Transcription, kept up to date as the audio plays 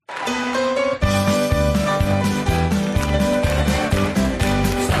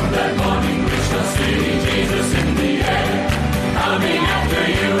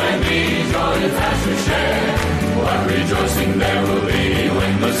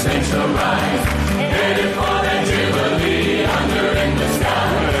saints shall rise, headed for the Jubilee under in the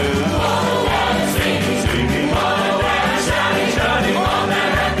sky. All that singing, all that shouting, shouting on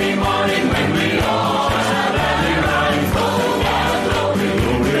that happy morning when we all shall gladly rise. Oh, what glory,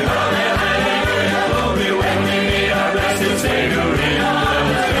 glory, hallelujah, glory, when we meet our blessed Savior in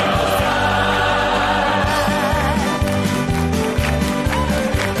the sky.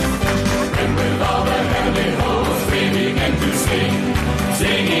 And with all the heavenly hosts we begin to sing,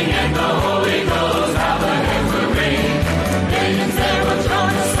 singing and the Holy Ghost, how the hymns will ring. Millions there will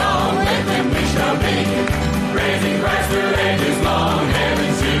join the song, with them we shall be, praising Christ through ages long,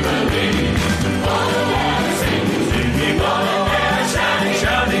 heaven's jubilee. All that singing, singing, all that shouting,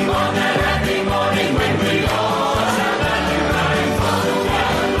 shouting on that happy morning when we all shall gladly rise. Oh,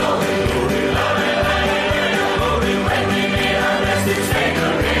 what glory, glory, hallelujah, glory, when we meet our blessed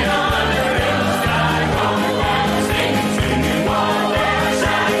Savior in under in the sky. All that singing, singing, all that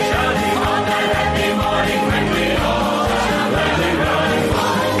shouting, shouting on that happy morning when we all shall gladly rise.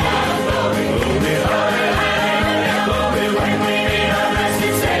 Oh, what glory, glory, hallelujah, glory, when we meet our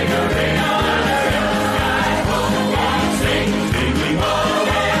blessed Savior in under in the sky. Oh, that singing, singing, all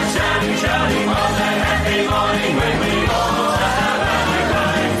that shouting, shouting on that happy morning when we all shall gladly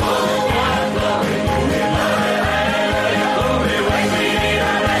rise. Oh, what glory, glory, hallelujah, glory, when we meet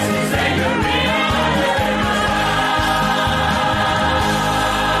our blessed Savior in under in the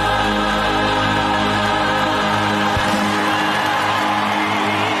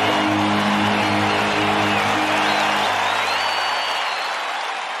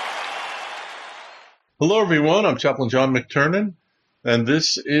Hello, everyone. I'm Chaplain John McTurnan, and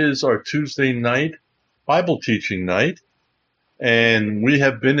this is our Tuesday night Bible teaching night. And we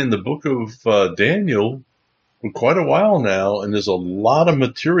have been in the book of Daniel for quite a while now, and there's a lot of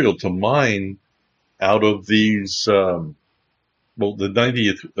material to mine out of these, the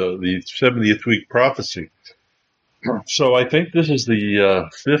 70th week prophecy. So I think this is the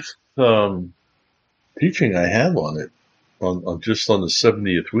fifth teaching I have on it, on just on the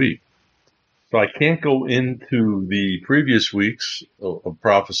 70th week. So I can't go into the previous weeks of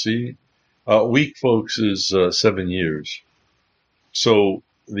prophecy. Week, folks, is 7 years. So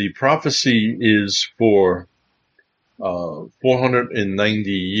the prophecy is for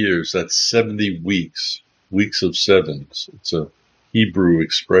 490 years. That's 70 weeks, weeks of sevens. It's a Hebrew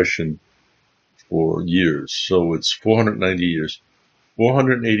expression for years. So it's 490 years.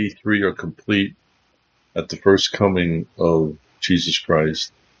 483 are complete at the first coming of Jesus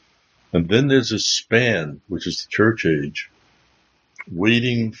Christ. And then there's a span, which is the church age,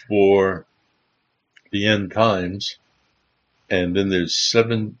 waiting for the end times. And then there's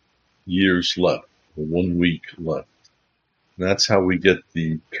 7 years left, or 1 week left. And that's how we get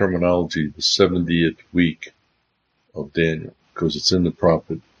the terminology, the 70th week of Daniel, because it's in the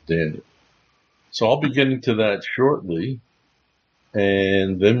prophet Daniel. So I'll be getting to that shortly.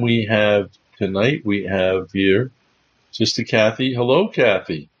 And then tonight we have here Sister Kathy. Hello,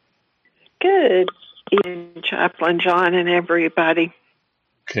 Kathy. Good evening, Chaplain John and everybody.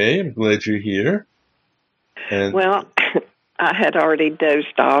 Okay, I'm glad you're here. And well, I had already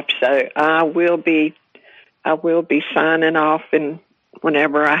dozed off, so I will be signing off and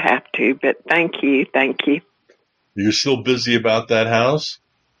whenever I have to. But thank you. You're still busy about that house?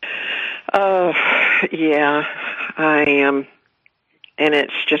 Yeah, I am, and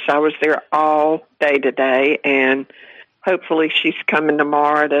it's just I was there all day today, and hopefully she's coming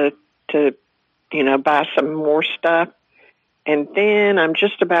tomorrow to buy some more stuff. And then I'm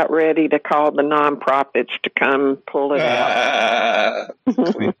just about ready to call the nonprofits to come pull it out.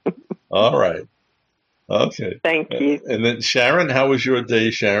 All right. Okay. Thank you. And then Sharon, how was your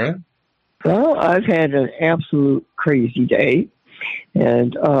day, Sharon? Well, I've had an absolute crazy day,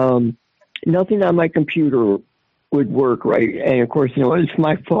 and nothing on my computer would work right. And, of course, it's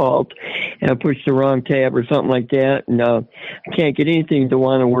my fault. And I pushed the wrong tab or something like that, and I can't get anything to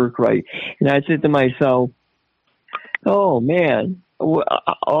want to work right. And I said to myself, oh, man,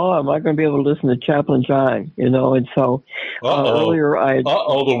 am I going to be able to listen to Chaplain John? And so earlier I...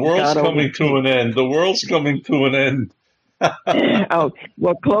 the world's coming to an end. The world's coming to an end. Oh,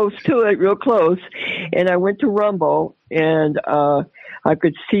 well, close to it, real close. And I went to Rumble, and I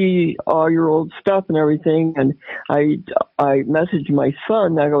could see all your old stuff and everything. And I messaged my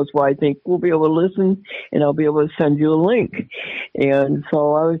son. I goes, well, I think we'll be able to listen, and I'll be able to send you a link. And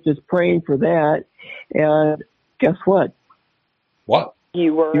so I was just praying for that. And guess what? What?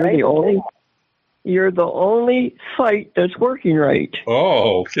 You're the only site that's working right.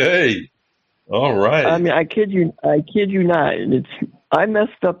 Oh, okay. All right. I mean, I kid you not. I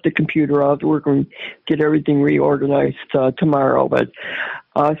messed up the computer. I'll have to work and get everything reorganized tomorrow. But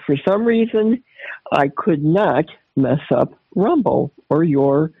For some reason, I could not mess up Rumble or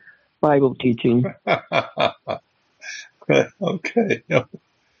your Bible teaching. Okay.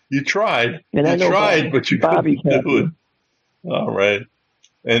 You tried. And I You know tried, but you Bobby's couldn't do happy. it. All right.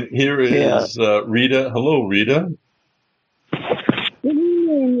 And here Yeah. is Rita. Hello, Rita. Good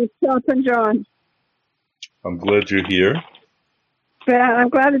evening, it's Elton John. I'm glad you're here. Yeah, I'm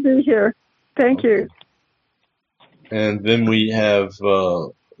glad to be here. Thank you. And then we have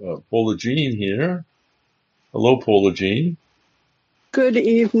Paula Jean here. Hello, Paula Jean. Good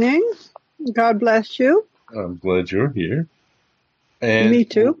evening. God bless you. I'm glad you're here. And Me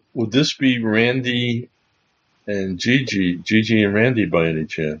too. Would this be Randy and Gigi and Randy by any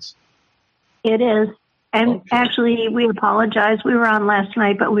chance? It is. And Okay. actually, we apologize. We were on last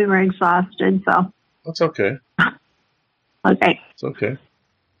night, but we were exhausted. So, That's okay. okay. It's okay.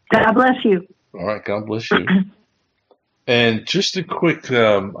 God bless you. All right. God bless you. And just a quick,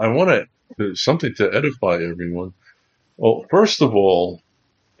 I want something to edify everyone. Well, first of all,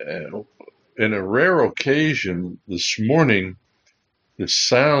 in a rare occasion this morning, the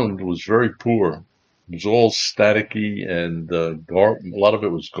sound was very poor. It was all staticky and a lot of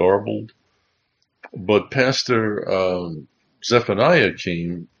it was garbled. But Pastor Zephaniah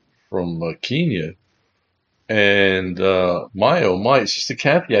came from Kenya, and my Sister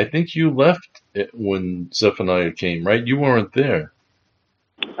Kathy, I think you left when Zephaniah came, right? You weren't there.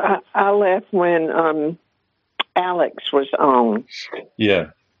 I left when Alex was on,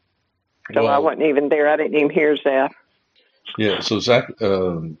 Yeah. so I wasn't even there. I didn't even hear Zeph. Yeah, so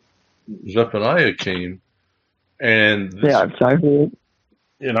Zephaniah came, and I heard.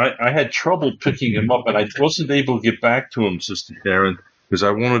 and I had trouble picking him up, and I wasn't able to get back to him, Sister Karen, because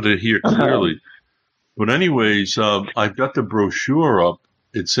I wanted to hear clearly. But anyways, I've got the brochure up.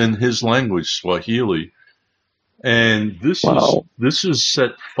 It's in his language, Swahili, and this is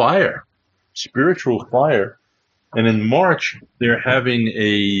set fire, spiritual fire. And in March, they're having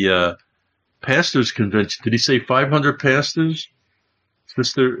a pastors' convention. Did he say 500 pastors,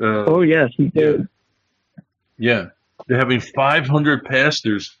 Sister? Oh, yes, he did. Yeah. They're having 500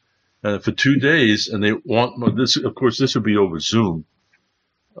 pastors for 2 days, and they want this. Of course, this would be over Zoom.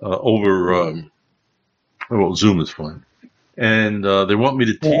 Zoom is fine. And they want me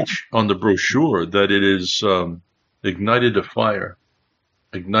to teach on the brochure that it is ignited a fire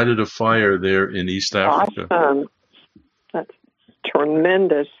there in East Africa. Awesome. That's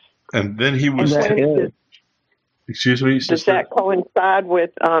tremendous. And then he was. Excuse me, Sister? Does that coincide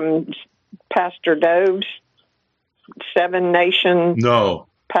with Pastor Dove's 7 Nation? No,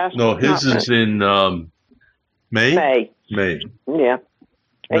 his is in May. May. Yeah.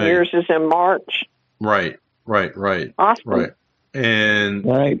 And yours is in March. Right. Awesome. Right. And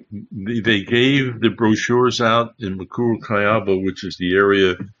they gave the brochures out in Makuru Kayaba, which is the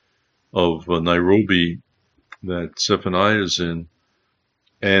area of Nairobi that Zephaniah is in.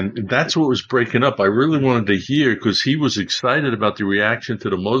 And that's what was breaking up. I really wanted to hear, because he was excited about the reaction to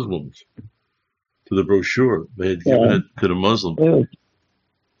the Muslims, to the brochure. They had given it to the Muslims.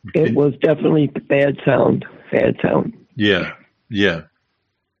 It was definitely bad sound. Yeah.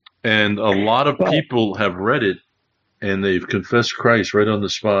 And a lot of people have read it, and they've confessed Christ right on the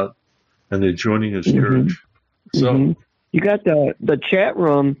spot, and they're joining his church. So you got the chat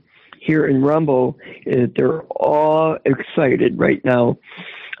room here in Rumble. They're all excited right now.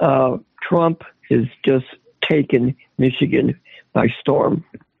 Trump has just taken Michigan by storm.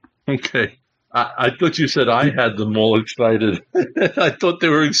 Okay. I thought you said I had them all excited. I thought they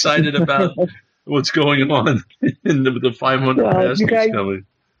were excited about what's going on in the 500 pastors coming.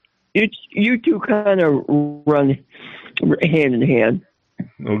 You two kind of run hand in hand.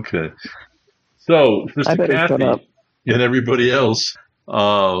 Okay. So, Sister Kathy and everybody else,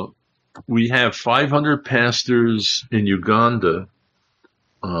 we have 500 pastors in Uganda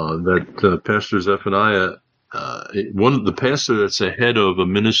that Pastor Zephaniah, the pastor that's ahead of a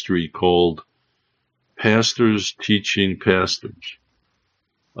ministry called Pastors Teaching Pastors.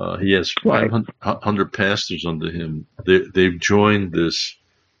 He has 500 pastors under him. They've joined this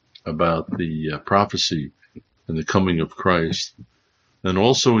about the prophecy and the coming of Christ. And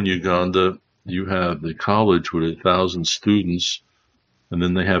also in Uganda, you have the college with 1,000 students, and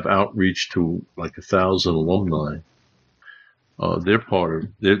then they have outreach to like 1,000 alumni. They're part of.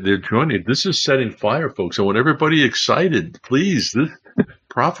 They're joining. This is setting fire, folks. I want everybody excited. Please, this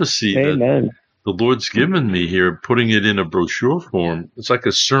prophecy that the Lord's given me here, putting it in a brochure form. It's like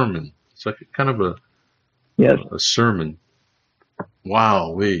a sermon. It's like kind of a sermon.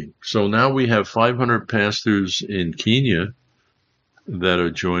 Wow, so now we have 500 pastors in Kenya that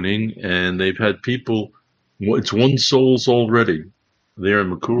are joining, and they've had people. It's won souls already. there in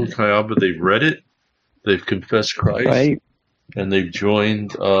Makuru Kayaba. They've read it, they've confessed Christ, right? and they've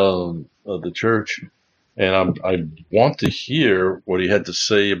joined the church. And I want to hear what he had to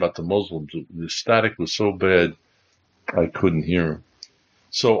say about the Muslims. The static was so bad I couldn't hear him.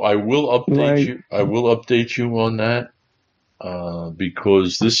 So I will update Right. you. I will update you on that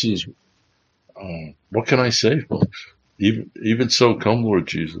because this is what can I say, folks? Even so, come Lord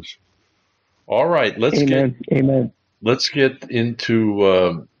Jesus. All right, Amen. let's get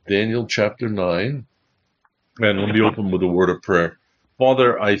into Daniel chapter 9, and let me open with a word of prayer.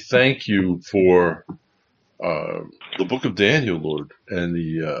 Father, I thank you for the book of Daniel, Lord, and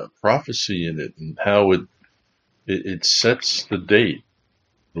the prophecy in it, and how it sets the date,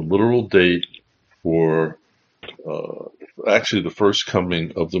 the literal date for actually the first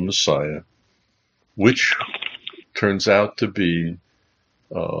coming of the Messiah, which turns out to be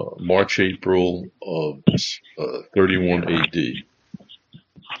March, April of 31 AD.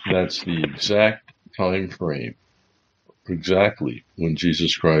 That's the exact time frame, exactly when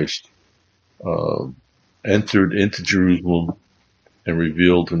Jesus Christ entered into Jerusalem and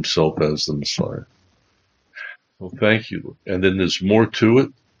revealed himself as the Messiah. Well, thank you. And then there's more to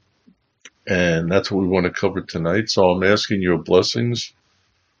it, and that's what we want to cover tonight. So I'm asking your blessings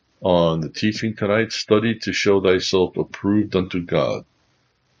on the teaching tonight. Study to show thyself approved unto God,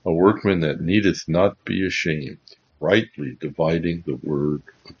 a workman that needeth not be ashamed, rightly dividing the word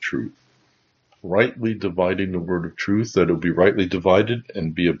of truth. Rightly dividing the word of truth, that it will be rightly divided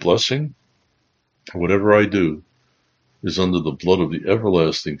and be a blessing. Whatever I do is under the blood of the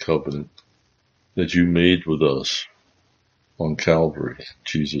everlasting covenant that you made with us on Calvary. In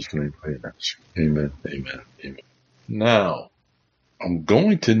Jesus' name I ask. Amen, amen, amen. Now, I'm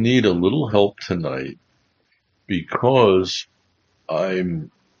going to need a little help tonight because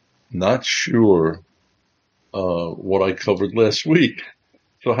I'm not sure what I covered last week.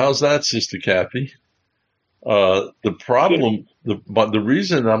 So how's that, Sister Kathy? The problem, the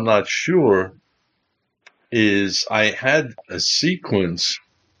reason I'm not sure is I had a sequence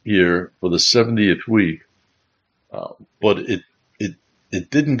here for the 70th week, but it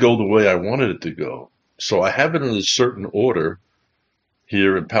didn't go the way I wanted it to go. So I have it in a certain order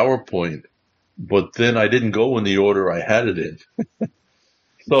here in PowerPoint, but then I didn't go in the order I had it in.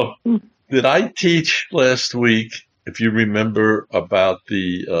 So did I teach last week, if you remember, about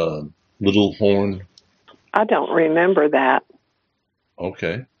the little horn? I don't remember that.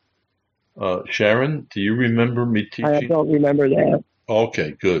 Okay. Sharon, do you remember me teaching? I don't remember that.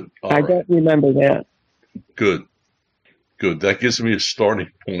 Okay, good. All right. Don't remember that. Good. That gives me a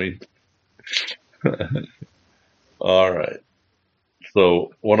starting point. All right.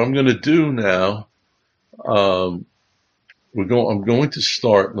 So what I'm going to do now, I'm going to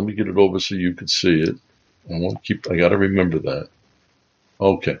start. Let me get it over so you can see it. I got to remember that.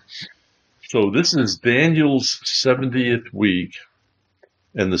 Okay. So this is Daniel's 70th week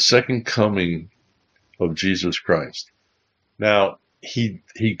and the second coming of Jesus Christ. Now, he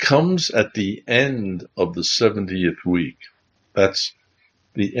comes at the end of the 70th week. That's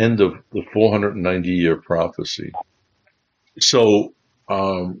the end of the 490-year prophecy. So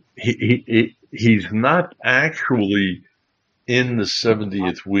he's not actually in the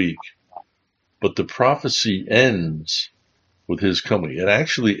 70th week, but the prophecy ends with his coming. It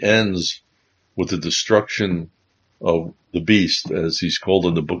actually ends with the destruction of the beast, as he's called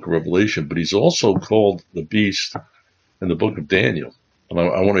in the book of Revelation, but he's also called the beast in the book of Daniel. And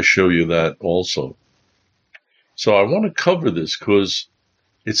I want to show you that also. So I want to cover this because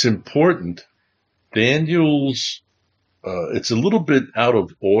it's important. Daniel's, it's a little bit out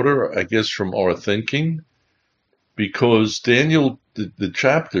of order, I guess, from our thinking, because Daniel, the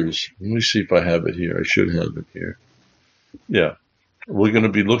chapters, let me see if I have it here. I should have it here. Yeah. We're going to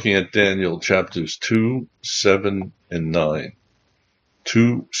be looking at Daniel chapters 2, 7, and 9.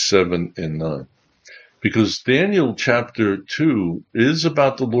 2, 7, and 9. Because Daniel chapter 2 is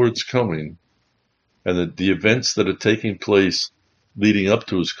about the Lord's coming and the events that are taking place leading up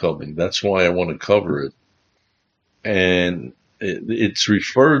to his coming. That's why I want to cover it. And it's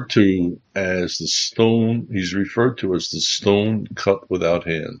referred to as the stone. He's referred to as the stone cut without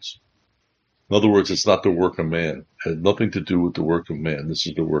hands. In other words, it's not the work of man. It had nothing to do with the work of man. This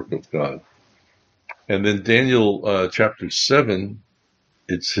is the work of God. And then Daniel chapter 7,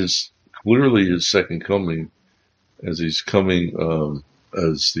 it's clearly his second coming, as he's coming from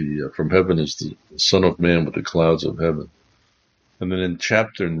heaven as the Son of Man with the clouds of heaven. And then in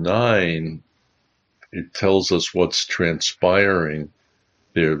chapter 9, it tells us what's transpiring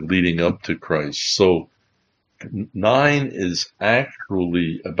there leading up to Christ. So 9 is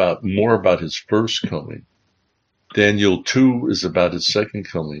actually more about his first coming. Daniel 2 is about his second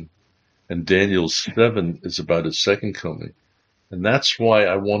coming, and Daniel 7 is about his second coming. And that's why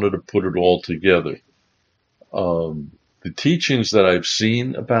I wanted to put it all together. The teachings that I've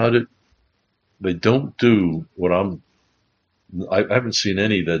seen about it, they don't do what I haven't seen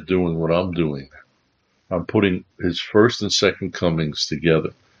any that doing what I'm doing. I'm putting his first and second comings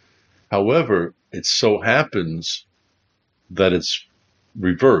together. However, it so happens that it's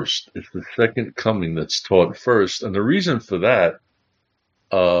reversed. It's the second coming that's taught first. And the reason for that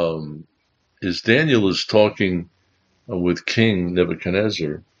is Daniel is talking with King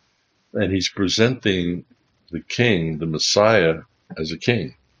Nebuchadnezzar, and he's presenting the king, the Messiah, as a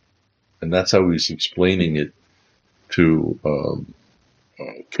king. And that's how he's explaining it to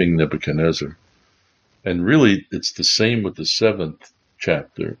King Nebuchadnezzar. And really, it's the same with the 7th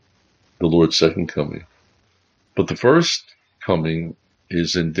chapter, the Lord's second coming. But the first coming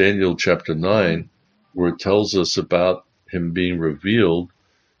is in Daniel chapter 9, where it tells us about him being revealed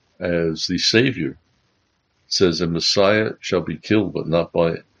as the Savior. It says, "A Messiah shall be killed, but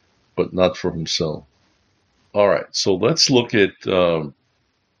not for himself." All right, so let's look at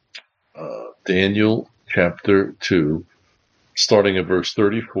Daniel chapter 2, starting at verse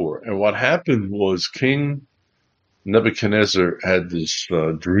 34. And what happened was King Nebuchadnezzar had this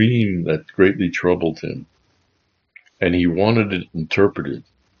dream that greatly troubled him, and he wanted it interpreted.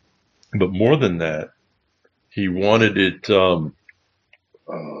 But more than that, he wanted it.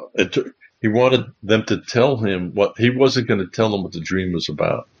 He wanted them to tell him what he wasn't going to tell them what the dream was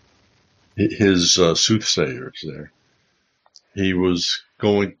about. His soothsayers there.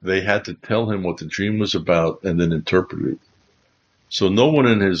 They had to tell him what the dream was about and then interpret it. So no one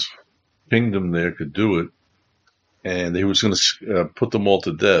in his kingdom there could do it, and he was going to put them all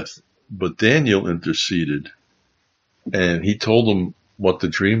to death. But Daniel interceded, and he told them what the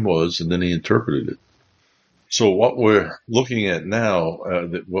dream was, and then he interpreted it. So what we're looking at now,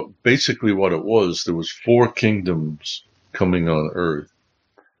 basically what it was, there was 4 kingdoms coming on earth.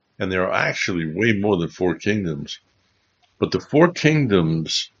 And there are actually way more than 4 kingdoms. But the 4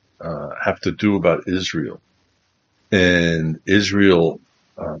 kingdoms have to do about Israel. And Israel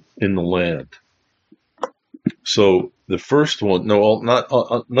in the land. So the first one,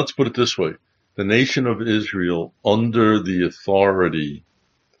 let's put it this way. The nation of Israel under the authority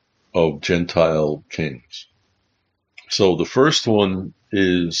of Gentile kings. So the first one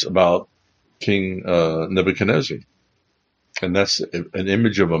is about King Nebuchadnezzar. And that's an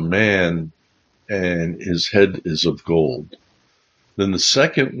image of a man, and his head is of gold. Then the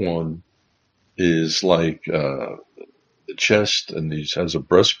second one is like the chest, and he has a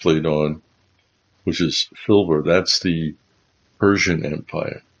breastplate on, which is silver. That's the Persian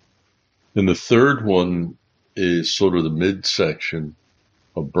Empire. Then the third one is sort of the midsection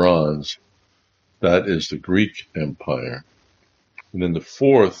of bronze. That is the Greek Empire. And then the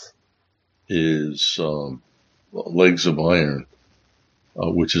fourth is legs of iron,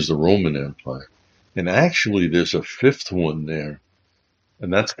 which is the Roman Empire. And actually there's a fifth one there,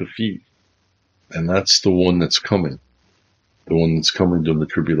 and that's the feet. And that's the one that's coming. The one that's coming during the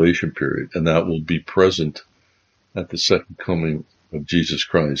tribulation period. And that will be present at the second coming of Jesus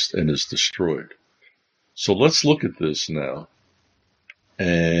Christ and is destroyed. So let's look at this now.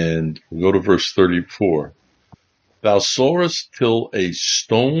 And we'll go to verse 34. Thou sawest till a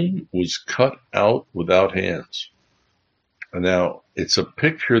stone was cut out without hands. And now it's a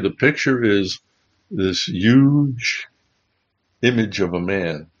picture. The picture is this huge image of a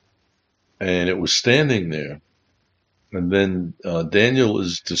man. And it was standing there. And then Daniel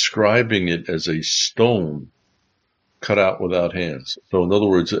is describing it as a stone cut out without hands. So in other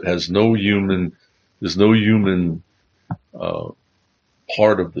words, it has there's no human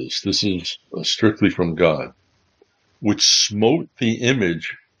part of this. This is strictly from God, which smote the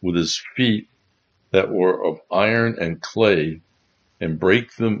image with his feet that were of iron and clay, and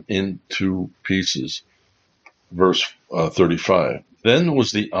brake them into pieces. Verse 35. Then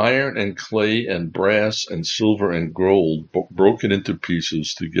was the iron and clay and brass and silver and gold broken into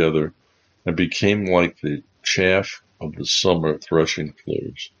pieces together, and became like the chaff of the summer threshing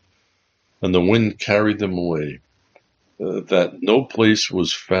floors. And the wind carried them away, that no place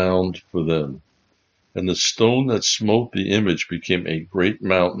was found for them. And the stone that smote the image became a great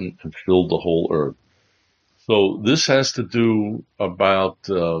mountain and filled the whole earth. So this has to do about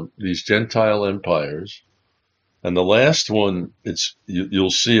these Gentile empires. And the last one, you'll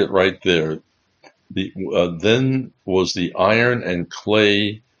see it right there. Then was the iron and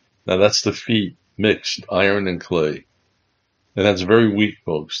clay. Now that's the feet mixed, iron and clay. And that's very weak,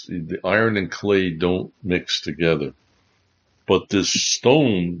 folks. The iron and clay don't mix together. But this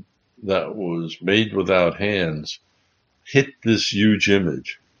stone that was made without hands hit this huge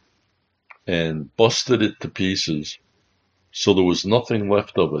image and busted it to pieces. So there was nothing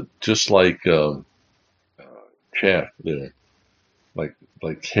left of it, just like chaff there,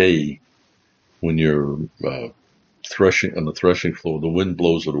 like hay when you're threshing on the threshing floor. The wind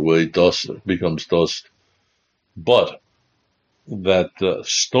blows it away, dust, it becomes dust. But that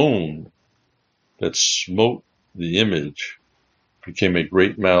stone that smote the image became a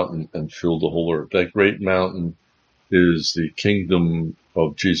great mountain and filled the whole earth. That great mountain is the kingdom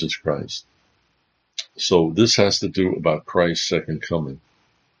of Jesus Christ. So this has to do about Christ's second coming.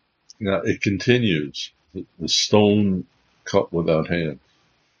 Now it continues, the stone cut without hand.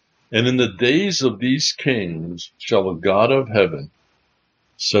 And in the days of these kings shall the God of heaven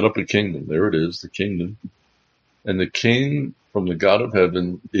set up a kingdom. There it is, the kingdom. And the king from the God of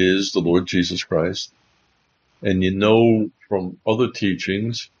heaven is the Lord Jesus Christ. And you know from other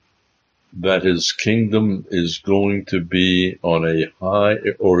teachings that his kingdom is going to be on a high,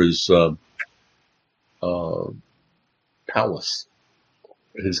 or his palace,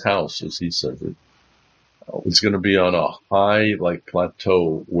 his house, as he says it. It's going to be on a high, like,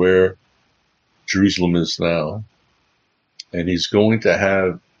 plateau where Jerusalem is now. And he's going to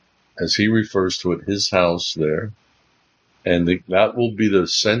have, as he refers to it, his house there. And that will be the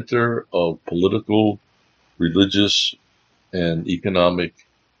center of political, religious, and economic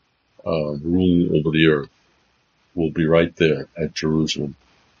rule over the earth. Will be right there at Jerusalem,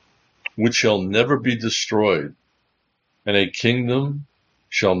 which shall never be destroyed. And a kingdom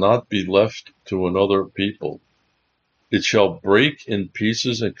shall not be left to another people. It shall break in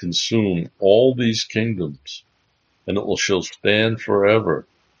pieces and consume all these kingdoms, and it shall stand forever.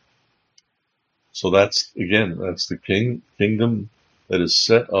 So that's the kingdom that is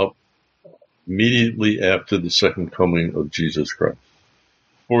set up immediately after the second coming of Jesus Christ.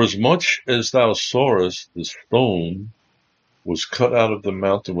 For as much as thou sawest, the stone was cut out of the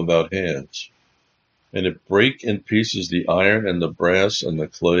mountain without hands, and it brake in pieces the iron and the brass and the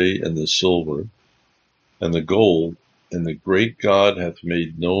clay and the silver and the gold, and the great God hath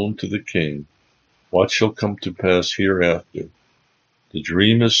made known to the king what shall come to pass hereafter. The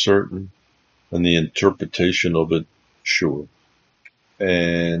dream is certain, and the interpretation of it sure.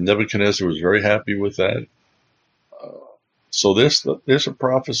 And Nebuchadnezzar was very happy with that. So there's a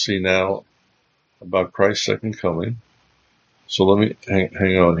prophecy now about Christ's second coming. So let me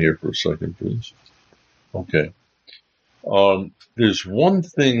hang on here for a second, please. Okay. There's one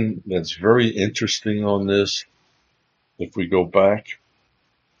thing that's very interesting on this. If we go back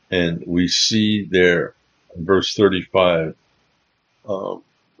and we see there in verse 35,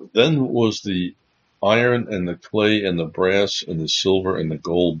 then was the iron and the clay and the brass and the silver and the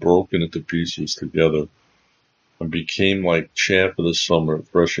gold broken into pieces together and became like chaff of the summer,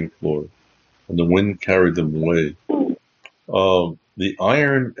 threshing floor, and the wind carried them away. The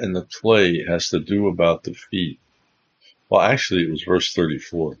iron and the clay has to do about the feet. Well, actually, it was verse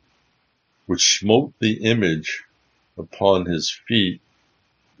 34, which smote the image upon his feet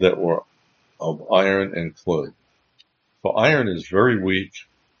that were of iron and clay. So iron is very weak,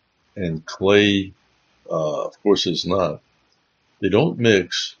 and clay, of course, is not. They don't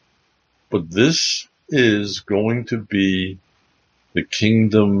mix, but this is going to be the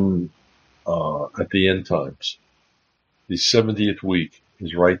kingdom at the end times. The 70th week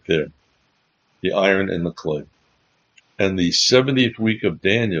is right there, the iron and the clay. And the 70th week of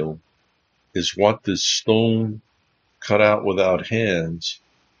Daniel is what this stone cut out without hands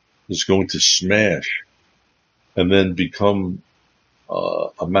is going to smash and then become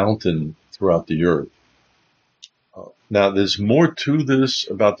a mountain throughout the earth. Now, there's more to this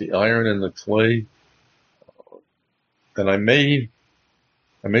about the iron and the clay, and I may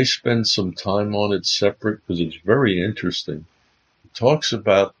spend some time on it separate because it's very interesting. It talks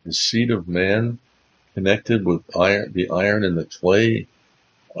about the seed of man connected with the iron and the clay,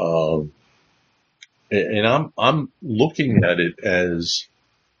 and I'm looking at it as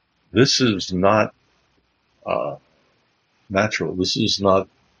this is not natural. This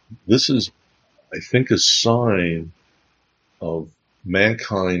is, I think, a sign of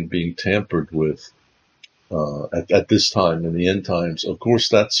mankind being tampered with at this time in the end times. Of course,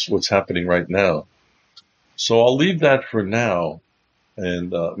 that's what's happening right now. So I'll leave that for now,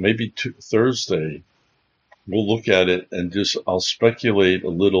 and maybe Thursday we'll look at it and I'll speculate a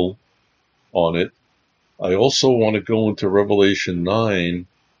little on it. I also want to go into Revelation 9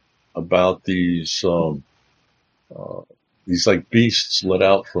 about these like beasts let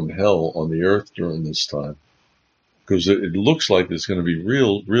out from hell on the earth during this time, because it looks like there's going to be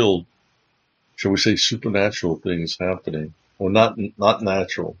real, shall we say, supernatural things happening, or not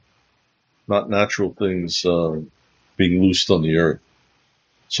natural. not natural things being loosed on the earth.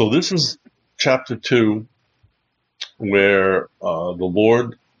 So this is chapter 2, where the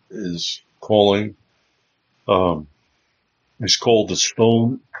Lord is calling. He's called the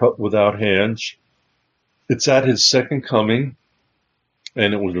stone cut without hands. It's at his second coming,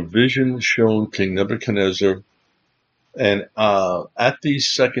 and it was a vision shown King Nebuchadnezzar. And at the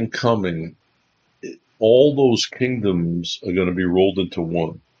second coming, all those kingdoms are going to be rolled into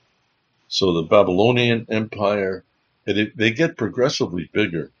one. So the Babylonian Empire, they get progressively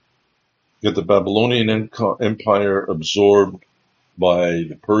bigger. You get the Babylonian Empire absorbed by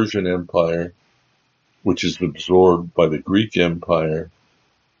the Persian Empire, which is absorbed by the Greek Empire,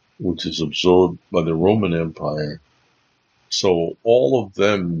 which is absorbed by the Roman Empire. So all of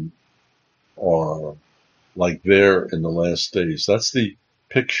them are like there in the last days. That's the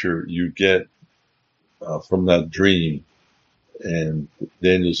picture you get from that dream and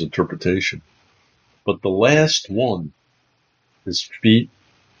Daniel's interpretation. But the last one is feet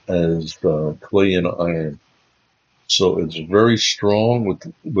as clay and iron. So it's very strong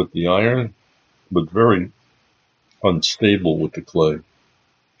with the iron, but very unstable with the clay.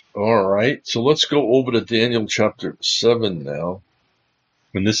 All right, so let's go over to Daniel chapter 7 now.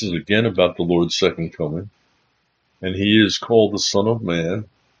 And this is again about the Lord's second coming. And he is called the Son of Man.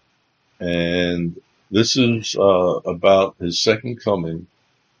 And this is about his second coming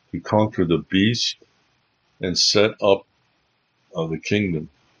to conquer the beast and set up the kingdom.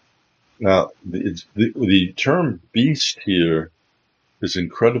 Now, the term beast here is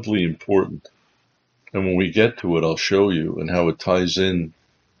incredibly important. And when we get to it, I'll show you and how it ties in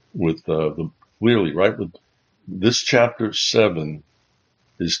with clearly, right? With this chapter 7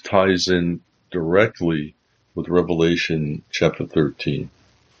 ties in directly with Revelation chapter 13.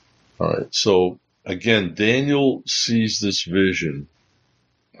 All right. So again, Daniel sees this vision.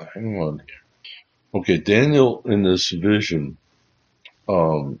 Hang on here. Okay. Daniel in this vision,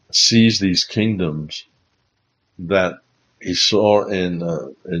 sees these kingdoms that he saw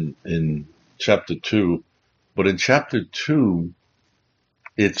in chapter 2. But in chapter 2,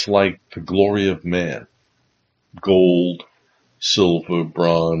 it's like the glory of man. Gold, silver,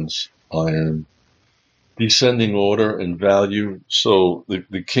 bronze, iron, descending order and value. So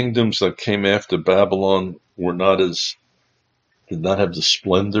the kingdoms that came after Babylon did not have the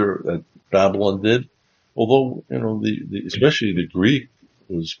splendor that Babylon did. Although, especially the Greek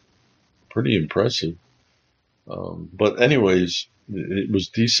was pretty impressive. But anyways, it was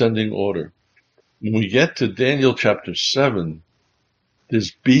descending order. When we get to Daniel chapter 7,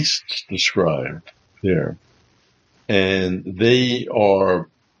 there's beasts described there. And they are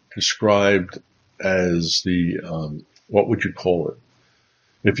described as what would you call it?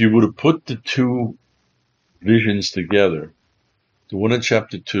 If you were to put the two visions together, the one in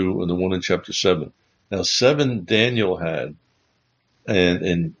chapter 2 and the one in chapter 7. Now, 7 Daniel had,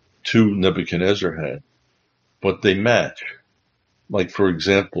 and 2 Nebuchadnezzar had, but they match. Like, for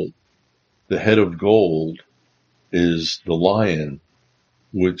example, the head of gold is the lion,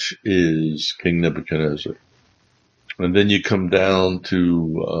 which is King Nebuchadnezzar. And then you come down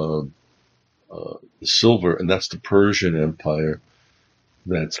to the silver, and that's the Persian Empire.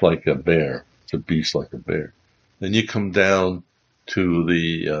 That's like a bear. It's a beast like a bear. Then you come down to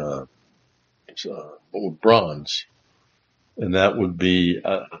the bronze, and that would be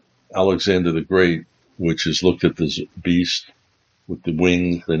Alexander the Great, which is looked at this beast with the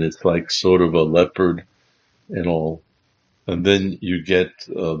wings, and it's like sort of a leopard and all. And then you get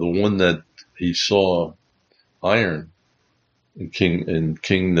the one that he saw, iron, and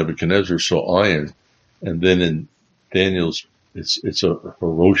King Nebuchadnezzar saw iron, and then in Daniel's, it's a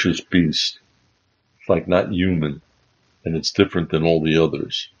ferocious beast. It's like not human, and it's different than all the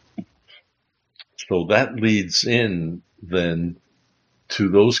others. So that leads in then to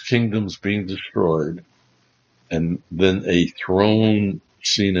those kingdoms being destroyed, and then a throne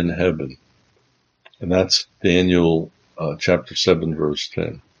seen in heaven. And that's Daniel chapter 7, verse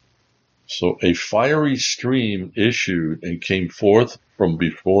 10. So a fiery stream issued and came forth from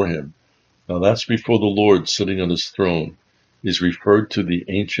before him. Now that's before the Lord sitting on his throne is referred to the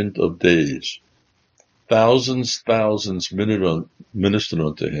Ancient of Days. Thousands ministered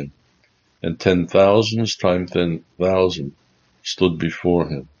unto him, and 10,000s times 10,000 stood before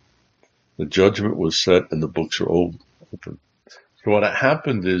him. The judgment was set and the books are open. So what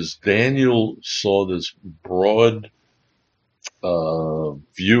happened is Daniel saw this broad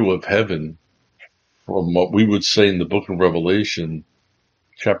view of heaven from what we would say in the book of Revelation,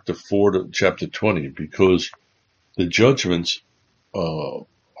 chapter 4 to chapter 20, because the judgments are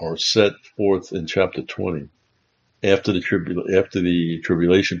set forth in chapter 20 after the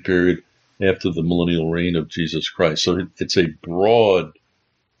tribulation period after the millennial reign of Jesus Christ. So it's a broad,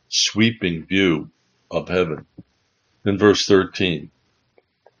 sweeping view of heaven. In verse 13,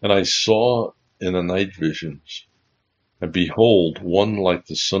 and I saw in the night visions, and behold, one like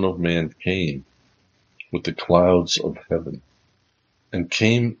the Son of Man came with the clouds of heaven, and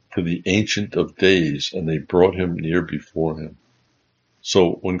came to the Ancient of Days, and they brought him near before him.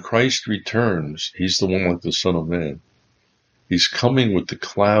 So when Christ returns, he's the one like the Son of Man. He's coming with the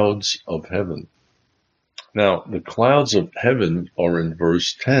clouds of heaven. Now, the clouds of heaven are in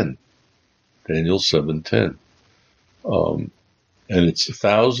verse 10, Daniel 7:10. And it's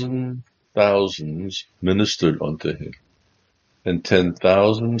 1,000 ministered unto him, and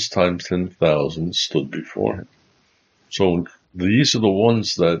 10,000 times 10,000 stood before him. So these are the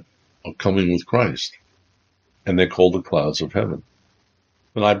ones that are coming with Christ, and they're called the clouds of heaven.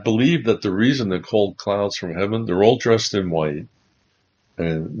 And I believe that the reason they're called clouds from heaven, they're all dressed in white,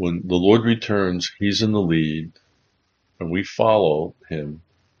 and when the Lord returns, he's in the lead, and we follow him,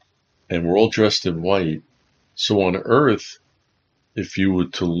 and we're all dressed in white. So on earth, if you were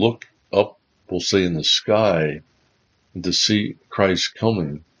to look up, we'll say in the sky, and to see Christ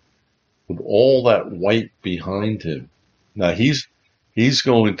coming with all that white behind him. Now he's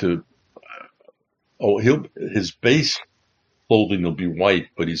going to, his base clothing will be white,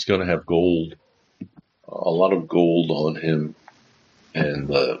 but he's going to have gold, a lot of gold on him,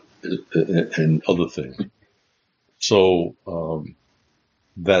 and other things. So,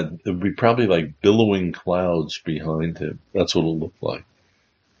 that it would be probably like billowing clouds behind him. That's what it'll look like.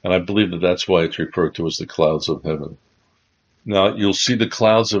 And I believe that that's why it's referred to as the clouds of heaven. Now, you'll see the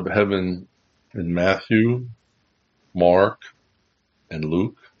clouds of heaven in Matthew, Mark, and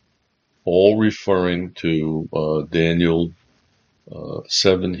Luke, all referring to Daniel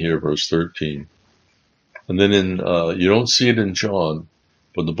 7 here, verse 13. And then you don't see it in John,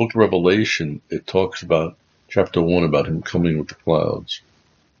 but in the book of Revelation, it talks about chapter 1 about him coming with the clouds.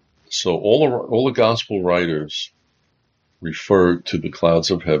 So all the gospel writers refer to the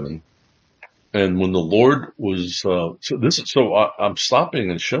clouds of heaven. And when the Lord was, I'm stopping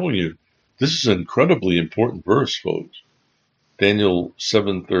and showing you, this is an incredibly important verse, folks. Daniel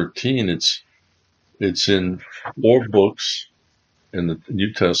 7:13, it's in 4 books in the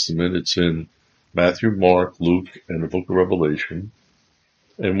New Testament. It's in Matthew, Mark, Luke, and the book of Revelation.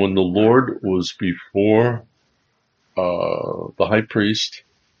 And when the Lord was before the high priest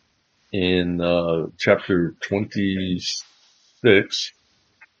in chapter 26,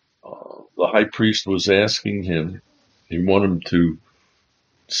 the high priest was asking him, he wanted him to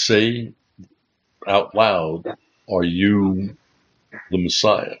say out loud, "Are you the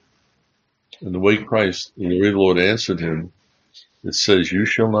Messiah?" And the way the Lord answered him, it says, "You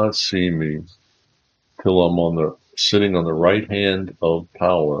shall not see me till I'm sitting on the right hand of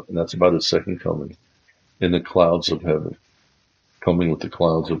power," and that's about his second coming, in the clouds of heaven, coming with the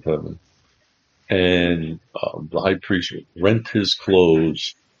clouds of heaven. And the high priest rent his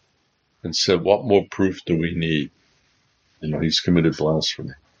clothes and said, "What more proof do we need?" He's committed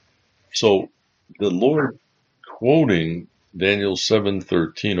blasphemy. So the Lord, quoting Daniel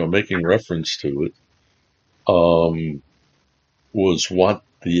 7:13, or making reference to it, was what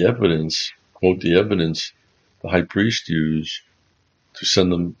the evidence the high priest used to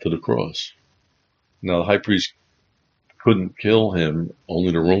send them to the cross. Now, the high priest couldn't kill him,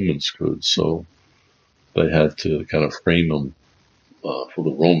 only the Romans could, so they had to kind of frame him for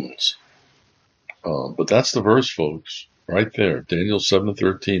the Romans. But that's the verse, folks, right there, Daniel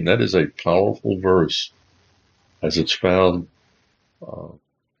 7:13. That is a powerful verse, as it's found.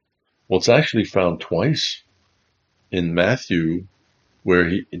 It's actually found twice in Matthew, where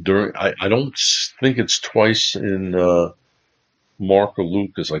I don't think it's twice in Mark or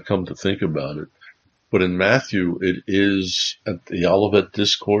Luke, as I come to think about it. But in Matthew, it is at the Olivet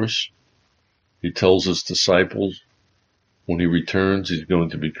Discourse. He tells his disciples when he returns, he's going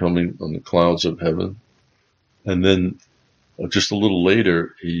to be coming on the clouds of heaven. And then just a little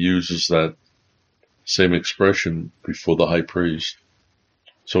later, he uses that same expression before the high priest.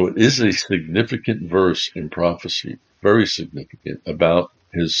 So it is a significant verse in prophecy, very significant, about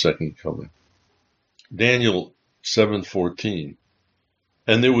his second coming. Daniel 7:14.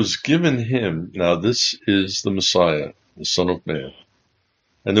 And there was given him, now this is the Messiah, the Son of Man,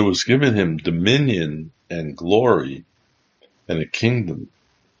 and there was given him dominion and glory and a kingdom,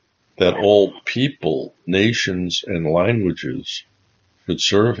 that all people, nations, and languages should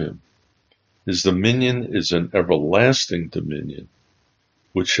serve him. His dominion is an everlasting dominion,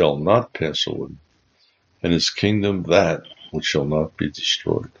 which shall not pass away, and his kingdom that which shall not be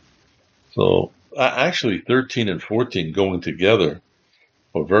destroyed. So actually 13 and 14 going together,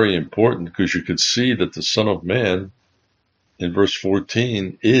 are very important because you could see that the Son of Man in verse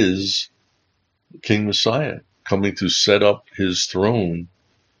 14 is King Messiah coming to set up his throne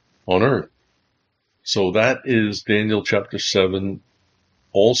on earth. So that is Daniel chapter 7,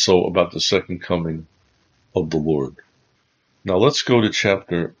 also about the second coming of the Lord. Now let's go to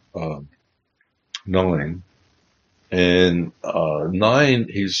chapter 9. And 9,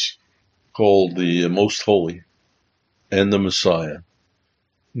 he's called the Most Holy and the Messiah.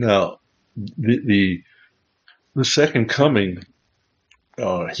 Now, the second coming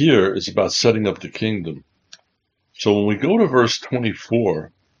here is about setting up the kingdom. So when we go to verse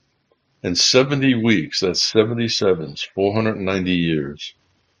 24, and 70 weeks, that's 77s, 490 years,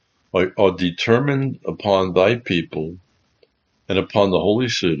 are determined upon thy people and upon the holy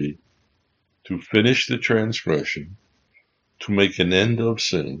city to finish the transgression, to make an end of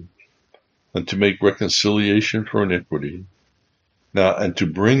sin, and to make reconciliation for iniquity, now, and to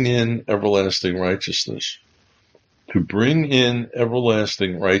bring in everlasting righteousness. To bring in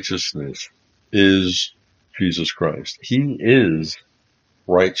everlasting righteousness is Jesus Christ. He is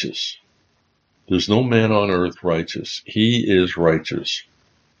righteous. There's no man on earth righteous. He is righteous.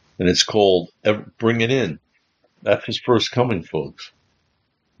 And it's called bring it in. That's his first coming, folks.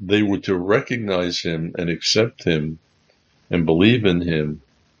 They were to recognize him and accept him and believe in him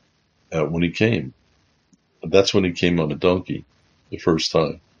when he came. That's when he came on a donkey the first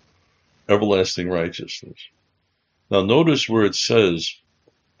time. Everlasting righteousness. Now notice where it says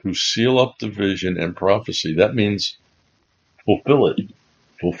to seal up the vision and prophecy. That means fulfill it.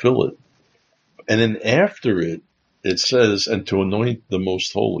 Fulfill it. And then after it, it says, and to anoint the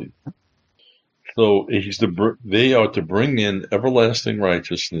most holy. So they are to bring in everlasting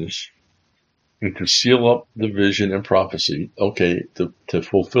righteousness and to seal up the vision and prophecy. Okay, to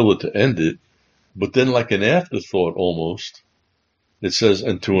fulfill it, to end it. But then like an afterthought almost, it says,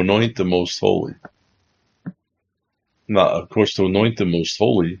 and to anoint the most holy. Now, of course, to anoint the most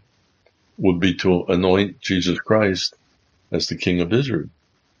holy would be to anoint Jesus Christ as the King of Israel.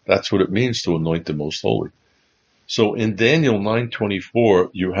 That's what it means to anoint the most holy. So in Daniel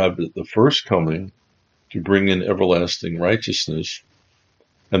 9:24, you have the first coming to bring in everlasting righteousness,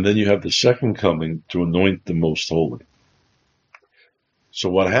 and then you have the second coming to anoint the most holy. So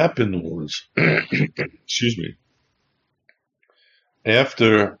what happened was, excuse me,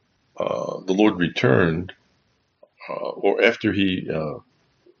 after the Lord returned, or after he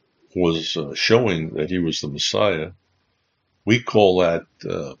was showing that he was the Messiah, we call that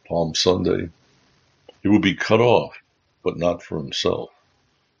Palm Sunday. He will be cut off, but not for himself,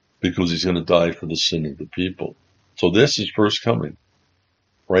 because he's going to die for the sin of the people. So this is first coming,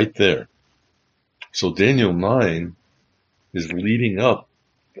 right there. So Daniel 9 is leading up.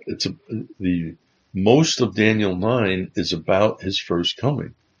 Most of Daniel 9 is about his first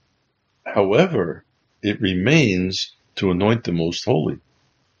coming. However, it remains to anoint the most holy.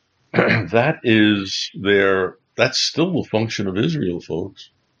 That's still the function of Israel,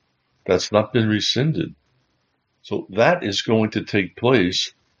 folks. That's not been rescinded. So that is going to take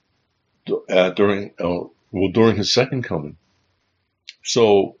place during his second coming.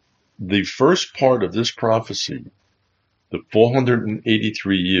 So the first part of this prophecy, the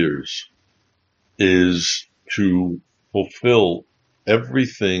 483 years, is to fulfill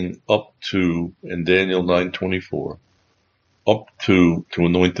everything up to, in Daniel 9:24, up to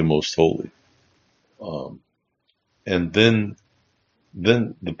anoint the most holy. And then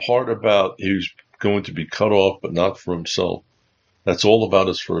the part about he's going to be cut off, but not for himself, that's all about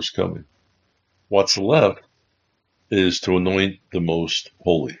his first coming. What's left is to anoint the most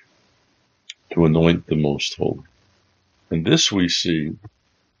holy. To anoint the most holy. And this we see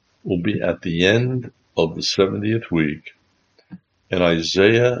will be at the end of the 70th week. And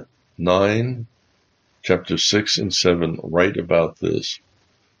Isaiah 9, chapter 6 and 7, write about this.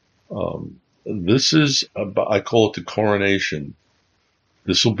 This is, I call it the coronation.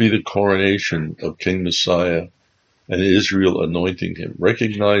 This will be the coronation of King Messiah and Israel anointing him,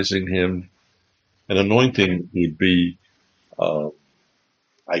 recognizing him. And anointing would be,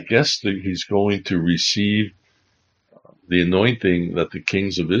 I guess that he's going to receive the anointing that the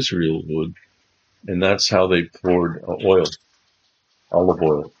kings of Israel would. And that's how they poured olive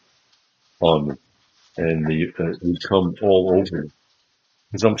oil on him. And it would come all over.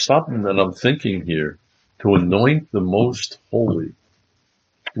 Because I'm stopping and I'm thinking here, to anoint the most holy,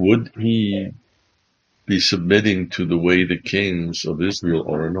 would he be submitting to the way the kings of Israel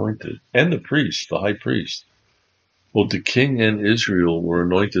are anointed? And the priest, the high priest. Well, the king and Israel were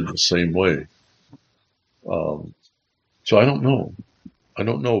anointed the same way. So I don't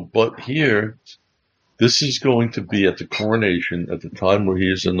know. But here, This is going to be at the coronation, at the time where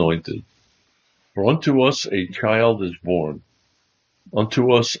he is anointed. For unto us a child is born,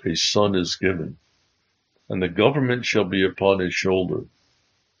 unto us a son is given, and the government shall be upon his shoulder,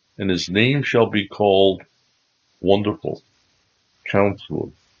 and his name shall be called Wonderful,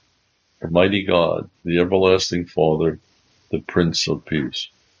 Counselor, the Mighty God, the Everlasting Father, the Prince of Peace.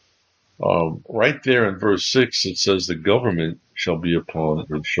 Right there in verse 6, it says the government shall be upon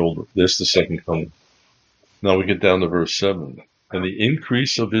his shoulder. There's the second coming. Now we get down to verse 7. And the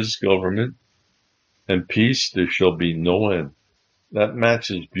increase of his government and peace there shall be no end. That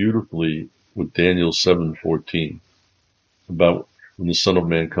matches beautifully with Daniel 7:14 about when the Son of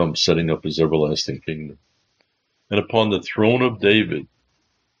Man comes, setting up his everlasting kingdom. And upon the throne of David,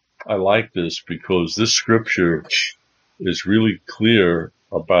 I like this because this scripture is really clear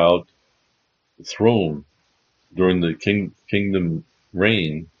about the throne during the kingdom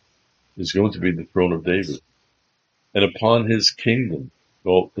reign is going to be the throne of David. And upon his kingdom,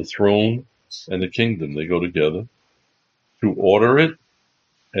 well, the throne and the kingdom, they go together, to order it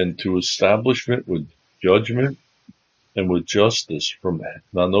and to establish it with judgment and with justice from,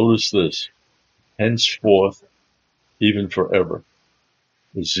 now notice this, henceforth, even forever.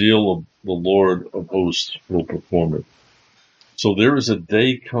 The zeal of the Lord of hosts will perform it. So there is a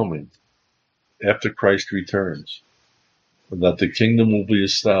day coming after Christ returns that the kingdom will be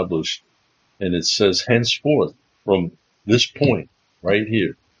established, and it says henceforth, from this point right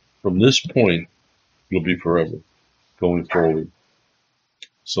here, from this point you'll be forever going forward.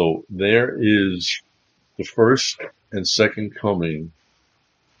 So there is the first and second coming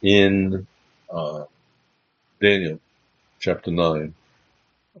in Daniel chapter 9,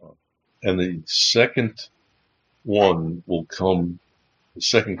 and the second one will come, the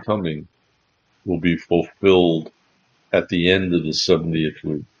second coming will be fulfilled at the end of the 70th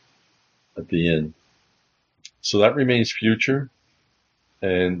week, at the end. So that remains future,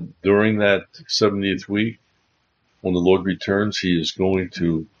 and during that 70th week, when the Lord returns, he is going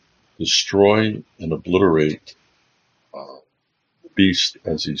to destroy and obliterate the beast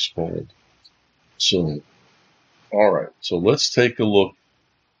as he's called. So, all right, so let's take a look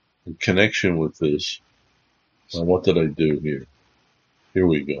in connection with this. Now, what did I do here? Here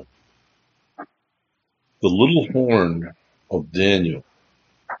we go. The little horn of Daniel.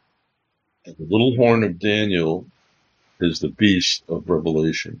 And the little horn of Daniel is the beast of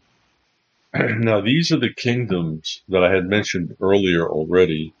Revelation. Now, these are the kingdoms that I had mentioned earlier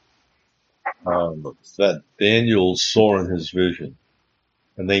already that Daniel saw in his vision.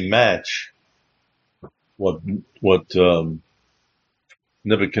 And they match what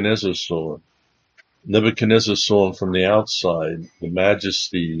Nebuchadnezzar saw. Nebuchadnezzar saw from the outside the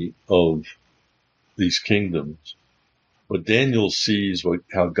majesty of these kingdoms. But Daniel sees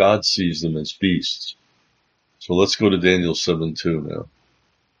how God sees them as beasts. So let's go to Daniel 7:2 now.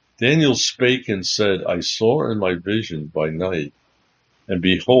 Daniel spake and said, I saw in my vision by night, and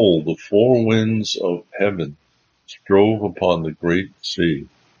behold, the four winds of heaven strove upon the great sea,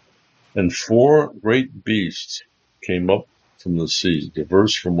 and four great beasts came up from the sea,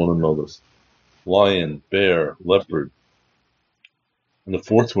 diverse from one another, lion, bear, leopard, and the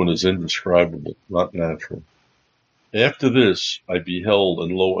fourth one is indescribable, not natural. After this I beheld,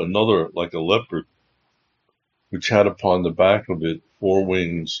 and lo, another like a leopard, which had upon the back of it four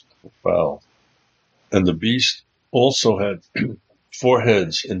wings of fowl. And the beast also had 4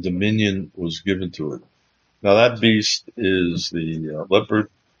 heads, and dominion was given to it. Now that beast is the leopard.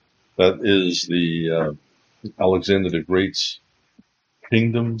 That is the Alexander the Great's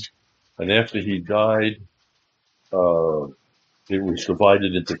kingdom. And after he died, it was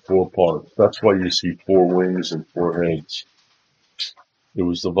divided into 4 parts. That's why you see 4 wings and 4 heads. It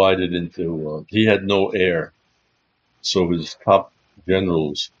was divided into, he had no heir. So his top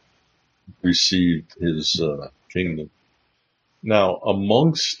generals received his kingdom. Now,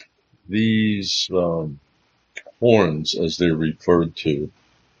 amongst these horns, as they're referred to,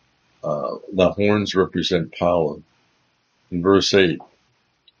 the horns represent power. In verse 8,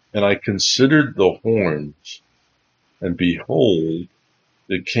 and I considered the horns, and behold,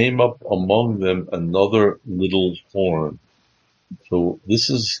 there came up among them another little horn. So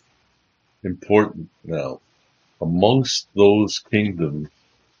this is important now. Amongst those kingdoms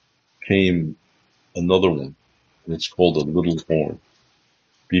came another one, and it's called a little horn.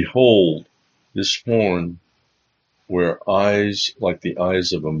 Behold, this horn were eyes like the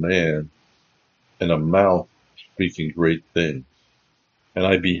eyes of a man, and a mouth speaking great things. And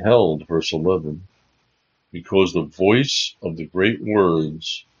I beheld, verse 11, because the voice of the great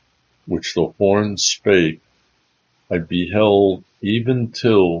words which the horn spake, I beheld even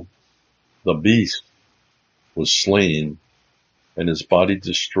till the beast was slain and his body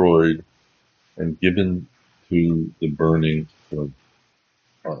destroyed and given to the burning flame.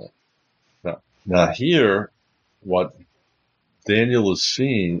 Now here, what Daniel is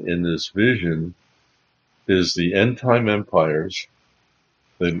seeing in this vision is the end time empires.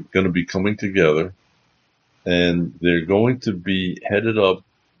 They're going to be coming together, and they're going to be headed up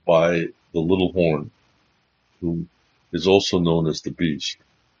by the little horn, who is also known as the beast.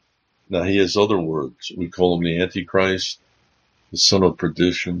 Now he has other words. We call him the Antichrist, the son of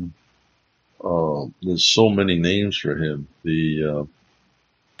perdition. There's so many names for him. The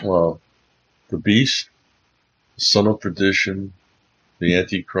beast, the son of perdition, the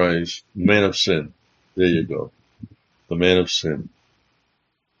Antichrist, man of sin. There you go. The man of sin.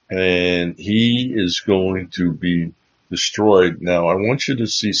 And he is going to be destroyed. Now, I want you to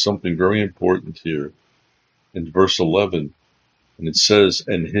see something very important here in verse 11. And it says,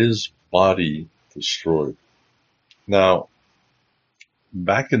 and his body destroyed. Now,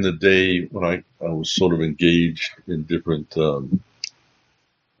 back in the day when I was sort of engaged in different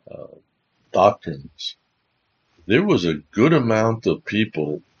doctrines, there was a good amount of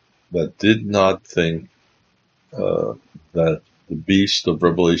people that did not think that the beast of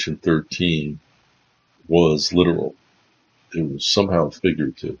Revelation 13 was literal. It was somehow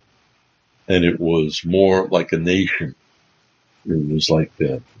figurative. And it was more like a nation. It was like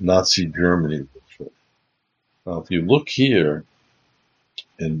Nazi Germany. Now, if you look here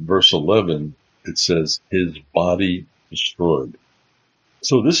in verse 11, it says, his body destroyed.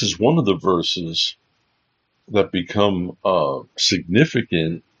 So this is one of the verses that become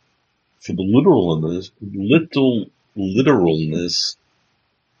significant for the literalness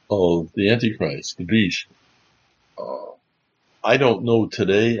of the Antichrist, the beast. I don't know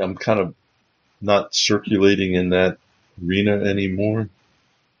today. I'm kind of not circulating in that arena anymore.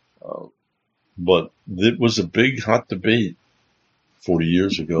 But it was a big hot debate 40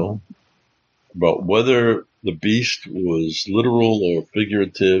 years ago about whether the beast was literal or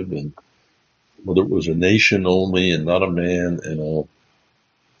figurative, and whether it was a nation only and not a man and all.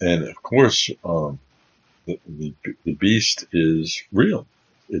 And of course, the beast is real.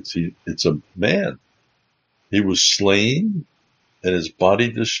 It's a man. He was slain and his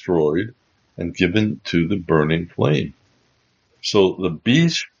body destroyed and given to the burning flame. So the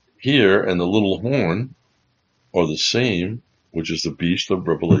beast here and the little horn are the same, which is the beast of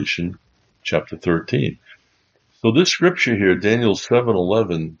Revelation chapter 13. So this scripture here, Daniel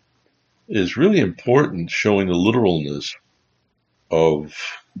 7:11, is really important, showing the literalness of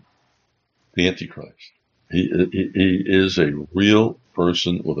the Antichrist. He is a real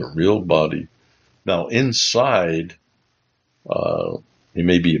person with a real body. Now inside, he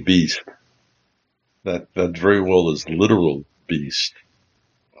may be a beast. That very well is literal beast.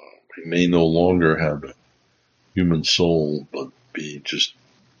 He may no longer have a human soul, but be just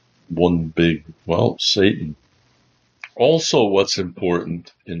one big, Satan. Also, what's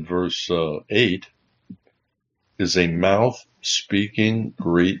important in verse 8 is a mouth speaking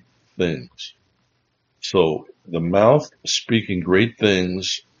great things. So the mouth speaking great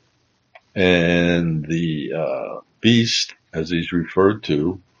things, and the beast, as he's referred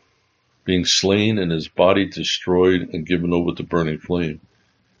to, being slain and his body destroyed and given over to burning flame,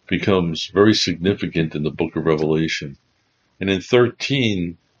 becomes very significant in the book of Revelation. And in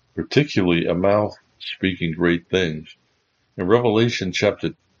 13, particularly, a mouth speaking great things. In Revelation chapter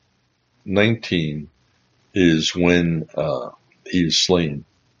 19 is when he is slain.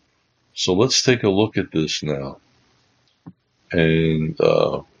 So let's take a look at this now. And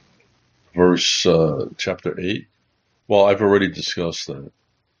verse chapter 8. Well, I've already discussed that.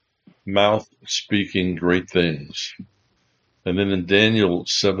 Mouth speaking great things. And then in Daniel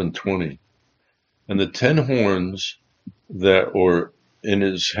 7:20, and the 10 horns that were in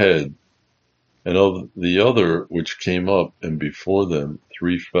his head, and of the other which came up, and before them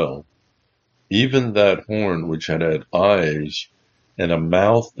 3 fell. Even that horn which had eyes, and a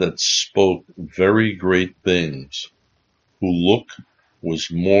mouth that spoke very great things, who look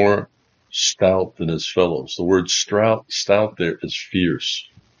was more stout than his fellows. The word stout there is fierce.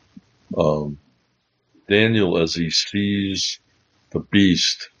 Daniel, as he sees the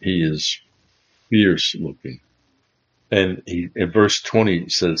beast, he is fierce looking. And in verse 20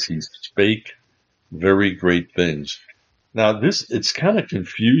 says he spake very great things. Now it kind of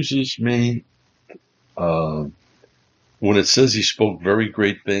confuses me when it says he spoke very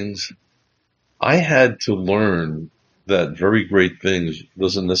great things. I had to learn that very great things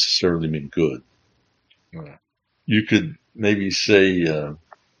doesn't necessarily mean good. You could maybe say,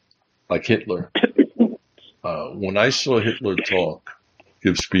 like Hitler. When I saw Hitler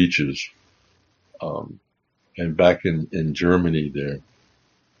give speeches, and back in Germany there.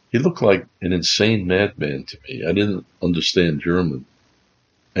 He looked like an insane madman to me. I didn't understand German.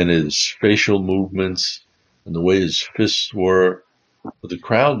 And his facial movements and the way his fists were, but the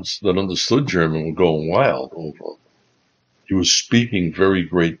crowds that understood German were going wild over him. He was speaking very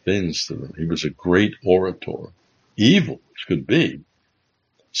great things to them. He was a great orator. Evil as could be.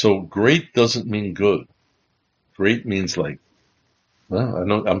 So great doesn't mean good. Great means like, well,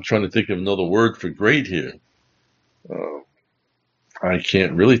 I'm trying to think of another word for great here. I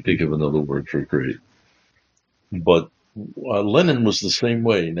can't really think of another word for great. But Lenin was the same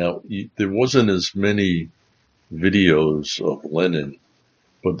way. Now, there wasn't as many videos of Lenin,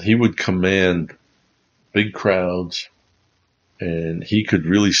 but he would command big crowds, and he could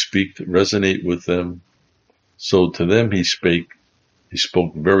really resonate with them. So to them, he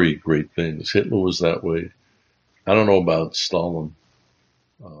spoke very great things. Hitler was that way. I don't know about Stalin.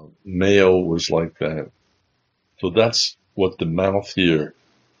 Mayo was like that. So that's what the mouth here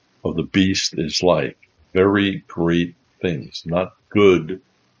of the beast is like. Very great things. Not good,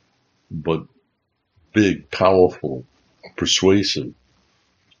 but big, powerful, persuasive.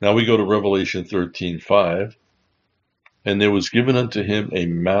 Now we go to Revelation 13:5. And there was given unto him a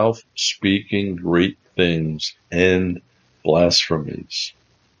mouth speaking great things and blasphemies.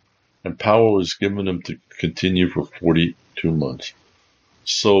 And power was given him to continue for 42 months.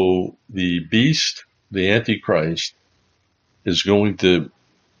 So the beast, the Antichrist, is going to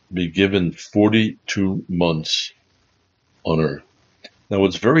be given 42 months on earth. Now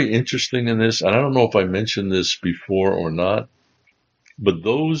what's very interesting in this, and I don't know if I mentioned this before or not, but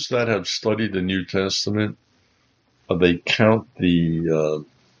those that have studied the New Testament, they count the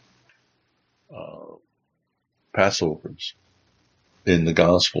Passovers in the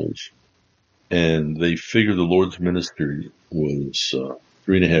Gospels, and they figure the Lord's ministry was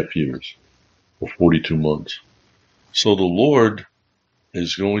 3.5 years, or 42 months. So the Lord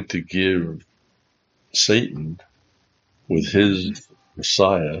is going to give Satan, with his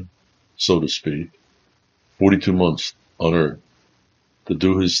Messiah, so to speak, 42 months on earth to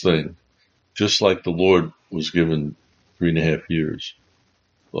do his thing, just like the Lord was given 3.5 years.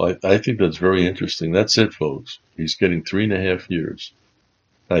 Well, I think that's very interesting. That's it, folks. He's getting 3.5 years.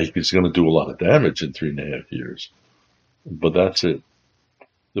 Now, he's going to do a lot of damage in 3.5 years, but that's it.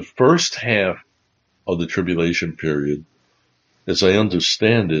 The first half of the tribulation period, as I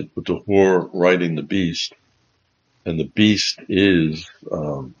understand it, with the whore riding the beast, and the beast is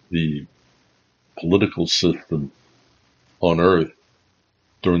the political system on earth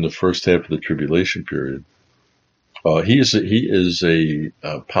during the first half of the tribulation period. He is a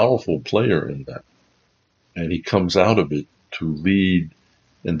powerful player in that, and he comes out of it to lead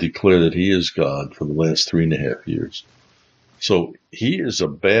and declare that he is God for the last 3.5 years. So he is a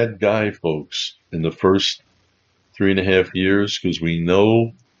bad guy, folks, in the first 3.5 years, because we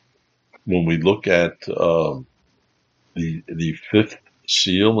know when we look at the fifth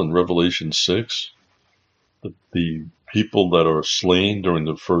seal in Revelation 6, that the people that are slain during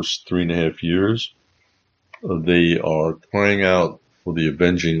the first 3.5 years, they are crying out for the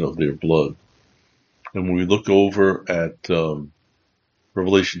avenging of their blood. And when we look over at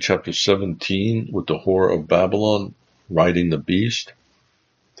Revelation chapter 17 with the whore of Babylon riding the beast,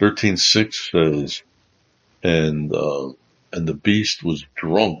 13:6 says, and the beast was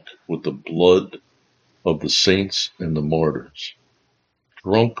drunk with the blood of the saints and the martyrs.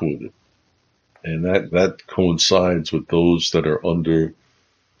 Drunk with it. And that coincides with those that are under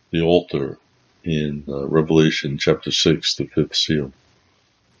the altar in Revelation chapter 6, the fifth seal.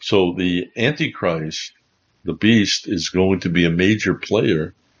 So the Antichrist, the beast, is going to be a major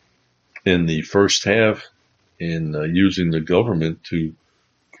player in the first half in using the government to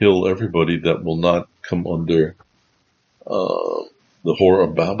kill everybody that will not come under the whore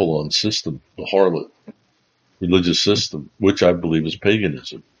of Babylon system, the harlot religious system, which I believe is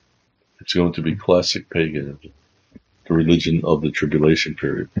paganism. It's going to be classic paganism, the religion of the tribulation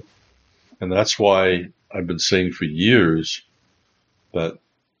period. And that's why I've been saying for years that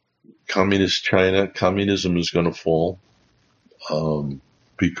communist China, communism is going to fall,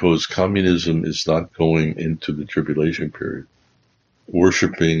 because communism is not going into the tribulation period.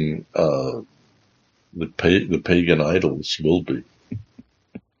 Worshipping the pagan idols will be.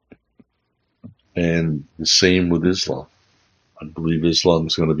 And the same with Islam. I believe Islam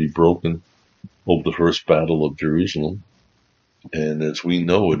is going to be broken over the first battle of Jerusalem. And as we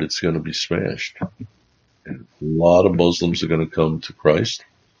know it, it's going to be smashed. And a lot of Muslims are going to come to Christ,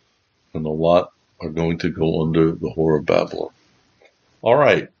 and a lot are going to go under the whore of Babylon. All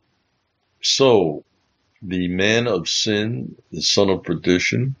right. So the man of sin, the son of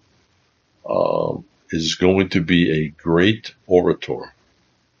perdition, is going to be a great orator,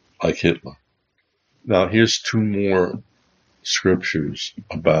 like Hitler. Now, here's two more scriptures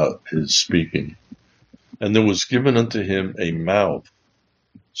about his speaking. And there was given unto him a mouth,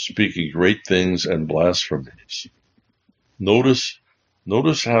 speaking great things and blasphemies. Notice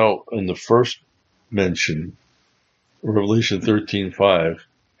how in the first mention, Revelation 13:5,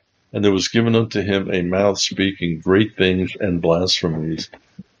 and there was given unto him a mouth speaking great things and blasphemies.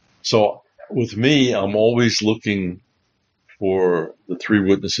 So with me, I'm always looking for the three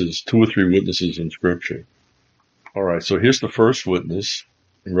witnesses, two or three witnesses in Scripture. All right, so here's the first witness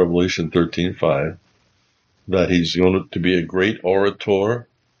in Revelation 13:5, that he's going to be a great orator,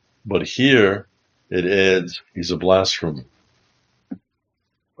 but here it adds he's a blasphemer,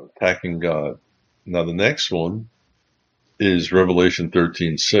 attacking God. Now the next one is Revelation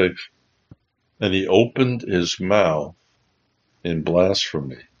 13:6, and he opened his mouth in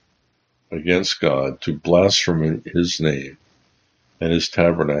blasphemy against God, to blaspheme his name and his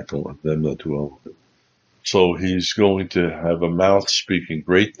tabernacle and them that dwell in it. So he's going to have a mouth speaking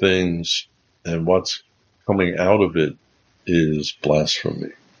great things, and what's coming out of it is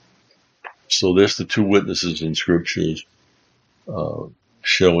blasphemy. So there's the two witnesses in scriptures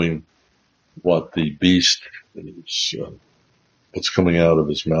showing what the beast is, what's coming out of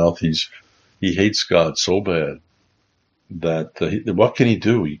his mouth. He hates God so bad that what can he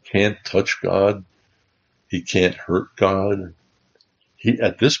do? He can't touch God. He can't hurt God.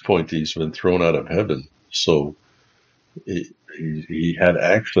 At this point, he's been thrown out of heaven. So he had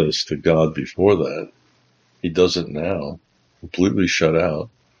access to God before that. He doesn't now, completely shut out.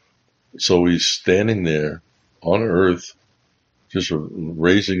 So he's standing there on earth, just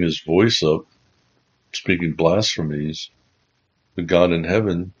raising his voice up, speaking blasphemies to God in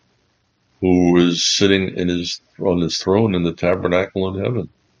heaven, who is sitting on his throne in the tabernacle in heaven.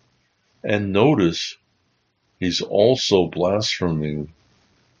 And notice, he's also blaspheming,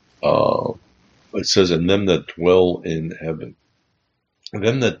 it says, and them that dwell in heaven.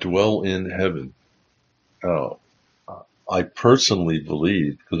 Them that dwell in heaven. I personally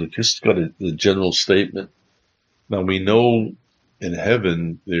believe, because it just got a general statement. Now we know in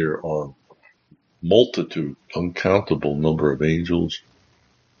heaven there are multitude, uncountable number of angels,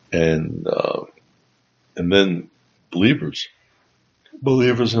 and then believers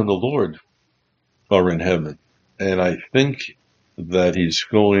in the Lord are in heaven. And I think that he's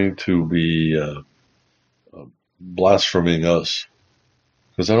going to be blaspheming us,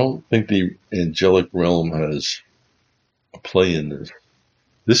 because I don't think the angelic realm has a play in this.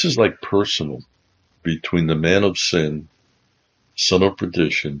 This is like personal, between the man of sin, son of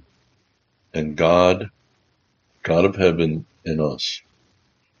perdition, and God of heaven, and us.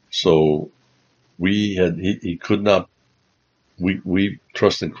 So he could not, we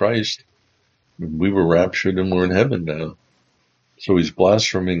trust in Christ. We were raptured and we're in heaven now. So he's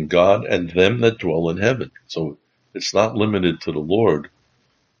blaspheming God and them that dwell in heaven. So it's not limited to the Lord,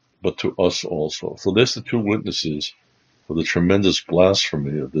 but to us also. So there's the two witnesses for the tremendous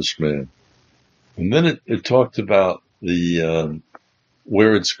blasphemy of this man. And then it talked about the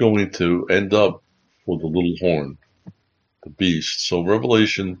where it's going to end up for the little horn, the beast. So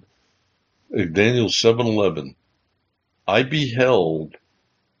Revelation, Daniel 7:11, I beheld,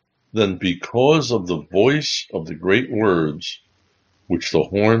 then because of the voice of the great words which the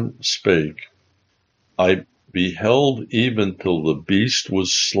horn spake, I beheld even till the beast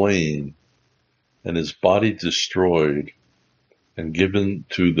was slain, and his body destroyed, and given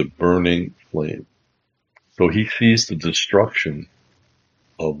to the burning flame. So he sees the destruction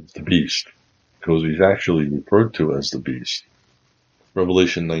of the beast, because he's actually referred to as the beast.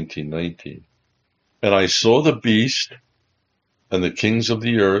 Revelation 19:19. And I saw the beast and the kings of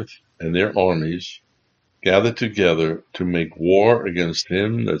the earth and their armies gathered together to make war against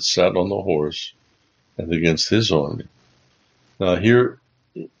him that sat on the horse and against his army. Now here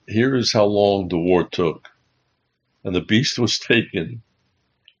is how long the war took. And the beast was taken,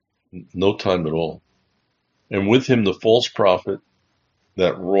 no time at all. And with him the false prophet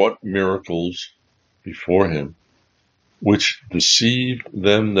that wrought miracles before him, which deceived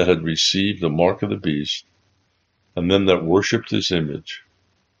them that had received the mark of the beast, and them that worshipped his image.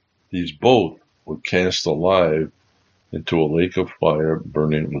 These both were cast alive into a lake of fire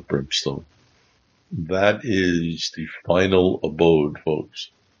burning with brimstone. That is the final abode, folks.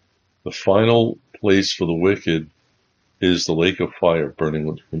 The final place for the wicked is the lake of fire burning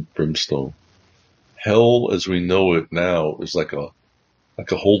with brimstone. Hell, as we know it now, is like a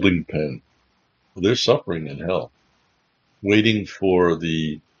holding pen. They're suffering in hell, waiting for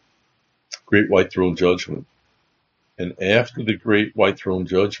the great white throne judgment. And after the great white throne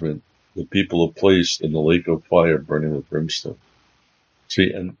judgment, the people are placed in the lake of fire burning with brimstone.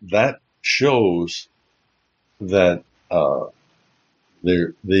 See, and that shows that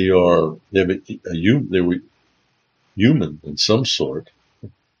they were human in some sort,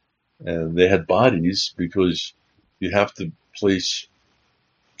 and they had bodies, because you have to place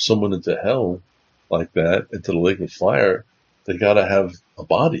someone into hell like that, into the lake of fire. They got to have a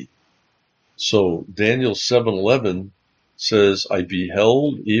body. So Daniel 7:11 says, "I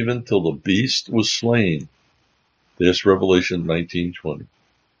beheld even till the beast was slain." There's Revelation 19:20,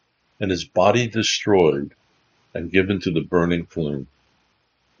 and his body destroyed and given to the burning flame.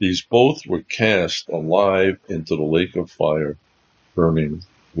 These both were cast alive into the lake of fire, burning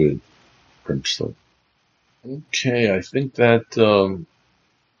with brimstone. Okay, I think that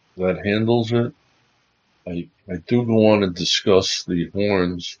that handles it. I do go on and discuss the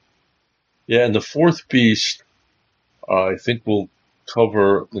horns. Yeah, and the fourth beast, I think we'll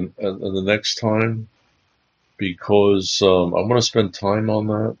cover in the next time, because I'm going to spend time on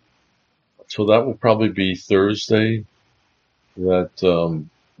that. So that will probably be Thursday. That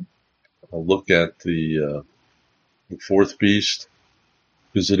I'll look at the fourth beast,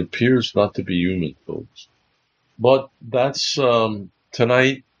 because it appears not to be human, folks. But that's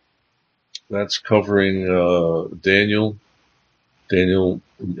tonight. That's covering Daniel. Daniel,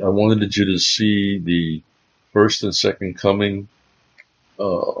 I wanted you to see the first and second coming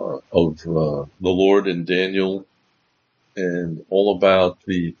of the Lord in Daniel, and all about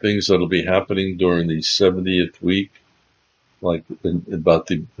the things that will be happening during the 70th week, like about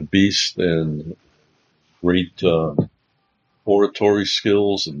the beast and great oratory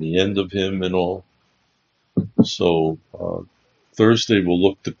skills and the end of him and all. So Thursday we'll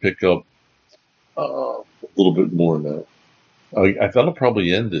look to pick up a little bit more on that. I thought I'll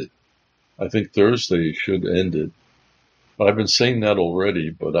probably end it. I think Thursday should end it. But I've been saying that already,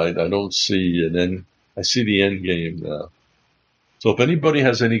 but I don't see an end. I see the end game now. So if anybody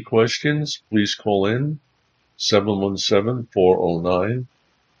has any questions, please call in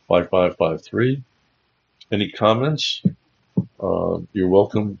 717-409-5553. Any comments? You're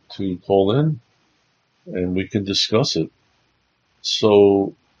welcome to call in, and we can discuss it.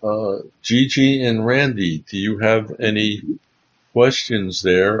 So, Gigi and Randy, do you have any questions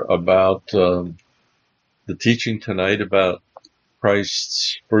there about the teaching tonight about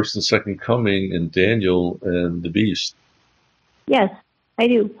Christ's first and second coming in Daniel and the beast? Yes, I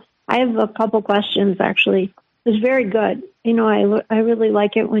do. I have a couple questions, actually. It was very good. You know, I really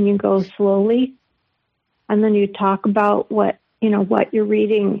like it when you go slowly and then you talk about what you're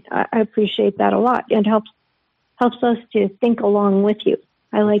reading. I appreciate that a lot. It helps us to think along with you.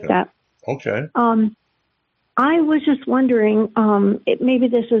 I like that. Okay. I was just wondering, maybe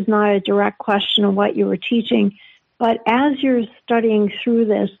this is not a direct question of what you were teaching, but as you're studying through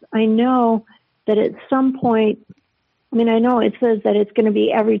this, I know that at some point, I know it says that it's going to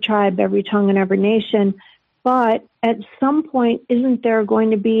be every tribe, every tongue, and every nation, but at some point, isn't there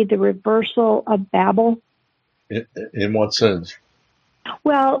going to be the reversal of Babel? In what sense?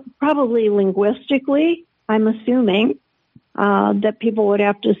 Well, probably linguistically, I'm assuming. That people would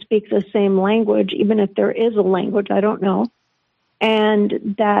have to speak the same language, even if there is a language, I don't know.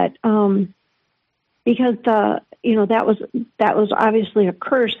 And that, because that was obviously a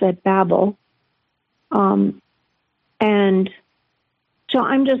curse at Babel. And so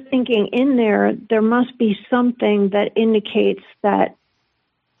I'm just thinking in there must be something that indicates that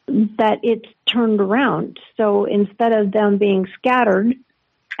it's turned around. So instead of them being scattered,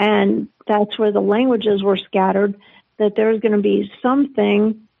 and that's where the languages were scattered, that there's going to be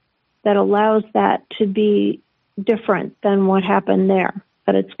something that allows that to be different than what happened there.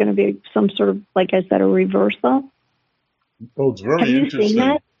 That it's going to be some sort of, like I said, a reversal. Oh, it's very interesting. Have you seen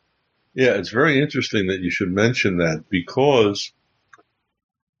that? Yeah, it's very interesting that you should mention that, because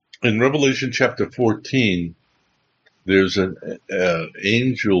in Revelation chapter 14, there's an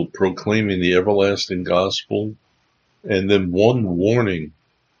angel proclaiming the everlasting gospel, and then one warning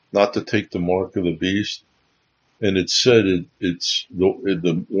not to take the mark of the beast. And it said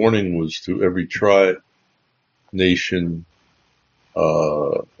the warning was to every tribe, nation,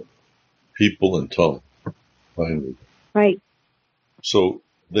 people, and tongue, language. Right. So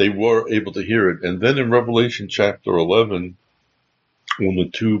they were able to hear it. And then in Revelation chapter 11, when the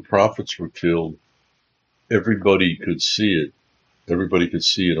two prophets were killed, everybody could see it. Everybody could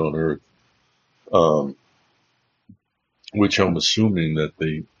see it on earth, which I'm assuming that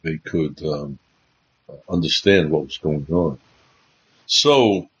they could understand what was going on.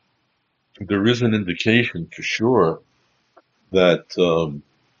 So there is an indication for sure that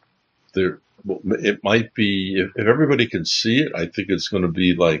it might be, if everybody can see it, I think it's going to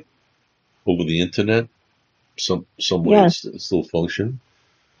be like over the internet. Some Yes. ways still function.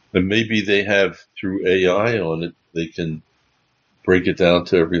 And maybe they have, through AI on it, they can break it down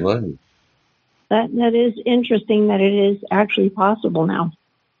to every language. That is interesting that it is actually possible now.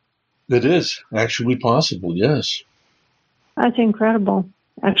 It is actually possible, yes. That's incredible,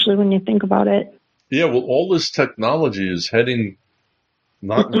 actually, when you think about it. Yeah, well, all this technology is heading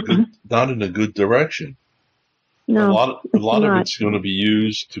not in a good direction. No, A lot it's of not. it's going to be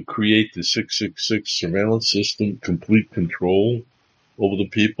used to create the 666 surveillance system, complete control over the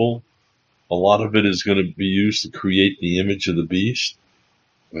people. A lot of it is going to be used to create the image of the beast.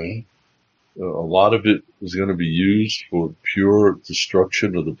 Right? A lot of it is going to be used for pure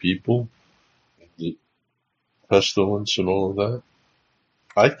destruction of the people, the pestilence and all of that.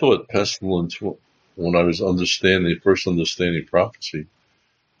 I thought pestilence, when I was first understanding prophecy,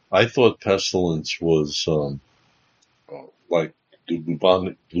 I thought pestilence was like the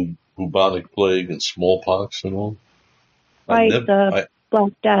bubonic plague and smallpox and all. Right, the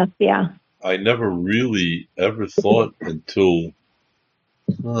Black Death, yeah. I never really ever thought until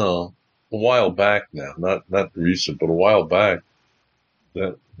a while back now, not recent, but a while back,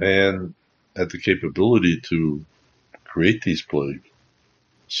 that man had the capability to create these plagues.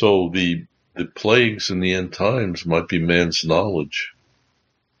 So the plagues in the end times might be man's knowledge.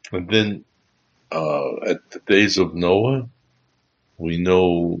 And then at the days of Noah, we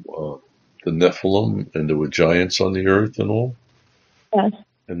know the Nephilim, and there were giants on the earth and all. Yes.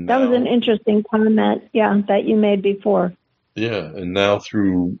 And that now, was an interesting comment, that you made before. Yeah, and now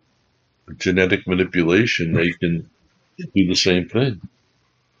through genetic manipulation, they can do the same thing.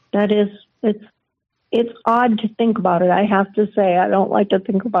 That is, it's odd to think about it. I have to say, I don't like to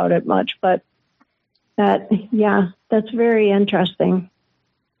think about it much, but that's very interesting.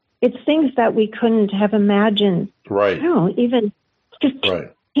 It's things that we couldn't have imagined. Right. I don't know, even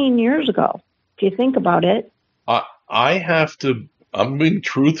 15 years ago, if you think about it. I'm being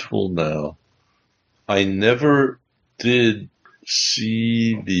truthful now. I never did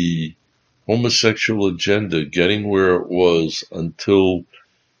see the homosexual agenda getting where it was until,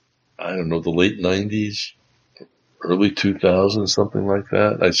 I don't know, the late 90s, early 2000s, something like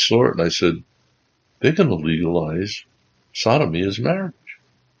that. I saw it and I said, they're going to legalize sodomy as marriage.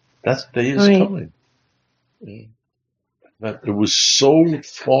 That day is coming. It was so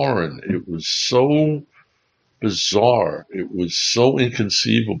foreign. It was so bizarre. It was so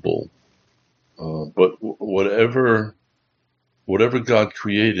inconceivable. But whatever God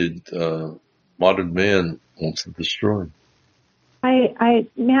created, modern man wants to destroy. May I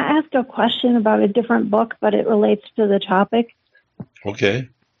ask a question about a different book, but it relates to the topic? Okay.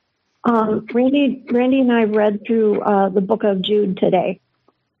 Randy and I read through the book of Jude today.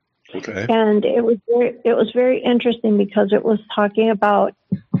 Okay. And it was very interesting because it was talking about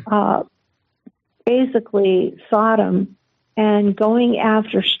basically Sodom and going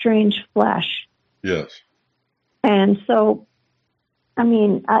after strange flesh. Yes. And so, I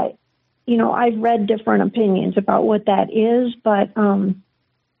mean, I've read different opinions about what that is, but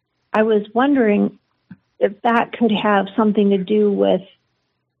I was wondering if that could have something to do with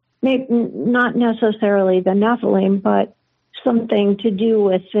maybe not necessarily the Nephilim, but something to do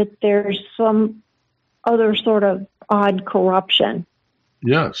with that there's some other sort of odd corruption.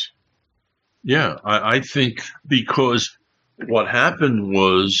 Yes. Yeah, I think because what happened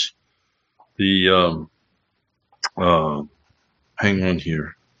was the hang on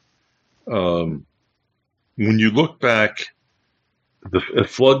here. When you look back, a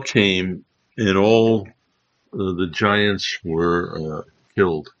flood came and all the giants were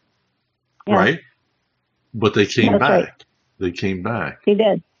killed, right? But they came back. Right. They came back. They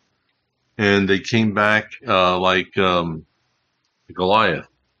did. And they came back like Goliath.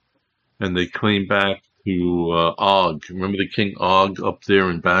 And they came back to Og. Remember the King Og up there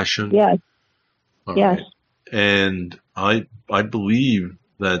in Bashan? Yes. Yes. Right. And I believe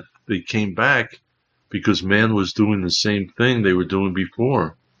that they came back because man was doing the same thing they were doing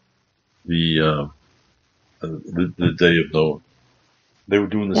before the day of Noah. They were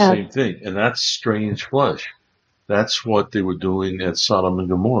doing the same thing, and that's strange flesh. That's what they were doing at Sodom and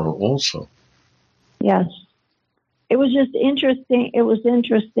Gomorrah also. Yes. It was just interesting. It was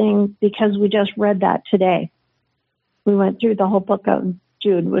interesting because we just read that today. We went through the whole book of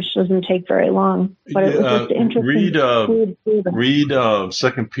Jude, which doesn't take very long, but it was just interesting. Read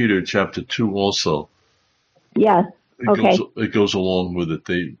 2 Peter chapter 2 also. Yes. It goes along with it.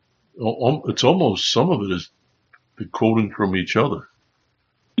 It's almost, some of it is quoting from each other.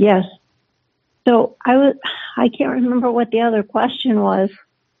 Yes. So I can't remember what the other question was.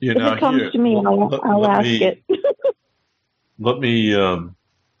 If it comes to me, I'll ask it. Let me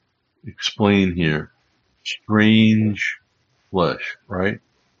explain here. Strange flesh, right?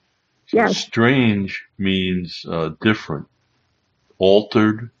 So Yes. strange means different,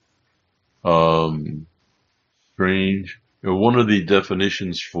 altered, strange. One of the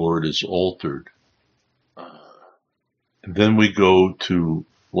definitions for it is altered. And then we go to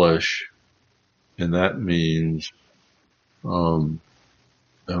flesh, and that means I'm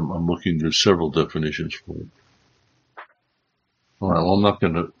looking. There's several definitions for it. All right. Well, I'm not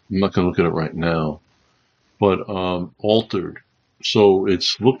gonna look at it right now, but altered. So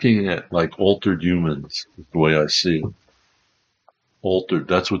it's looking at like altered humans, is the way I see it. Altered.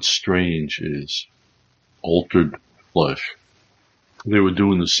 That's what strange is. Altered flesh. They were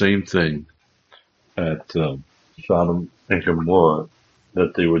doing the same thing at Sodom and Gomorrah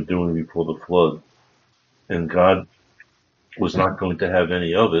that they were doing before the flood, and God was not going to have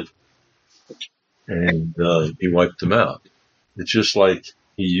any of it, and He wiped them out. It's just like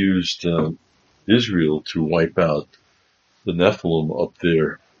He used Israel to wipe out the Nephilim up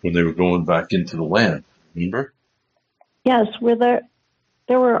there when they were going back into the land. Remember? Yes, where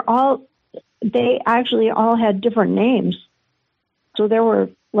there were all, they actually all had different names. So there were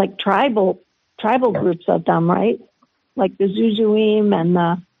like tribal groups of them, right? Like the Zuzuim and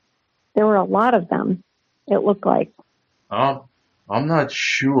there were a lot of them, it looked like. I'm not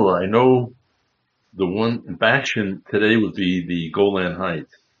sure. I know the one Bashan today would be the Golan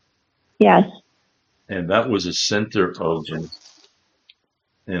Heights. Yes. And that was a center of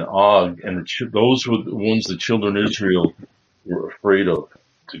an Og, and those were the ones the children of Israel were afraid of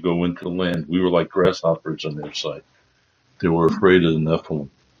to go into the land. We were like grasshoppers on their side. They were afraid of the Nephilim.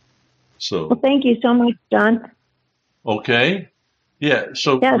 So, Well, thank you so much, John. okay. Yeah,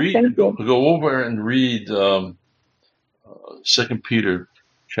 so Yes, go over and read 2 Peter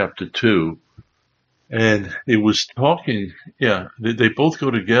chapter 2. And it was talking, they both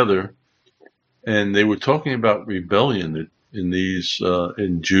go together, and they were talking about rebellion in these,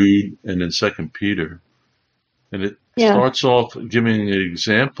 in Jude and in 2 Peter. And it starts off giving an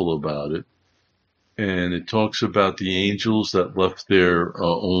example about it. And it talks about the angels that left their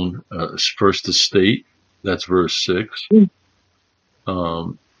own first estate. That's verse 6.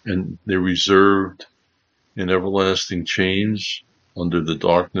 And they're reserved in everlasting chains under the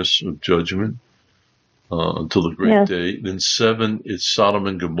darkness of judgment until the great day. Then 7 is Sodom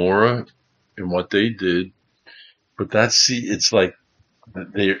and Gomorrah and what they did. But it's like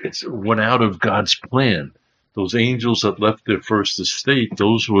it's went out of God's plan. Those angels that left their first estate,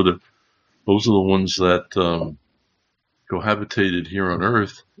 those are the ones that cohabitated here on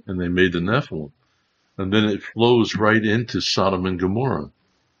earth, and they made the Nephilim. And then it flows right into Sodom and Gomorrah.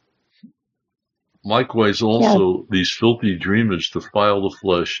 Likewise, also, these filthy dreamers defile the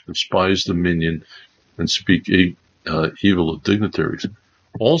flesh, despise dominion, and speak evil of dignitaries.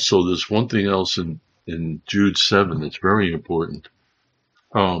 Also, there's one thing else in Jude 7 that's very important.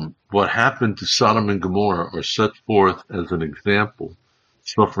 What happened to Sodom and Gomorrah are set forth as an example,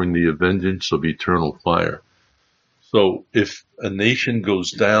 suffering the vengeance of eternal fire. So if a nation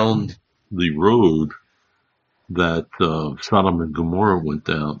goes down the road that Sodom and Gomorrah went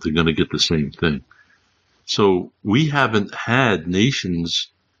down, they're going to get the same thing. So we haven't had nations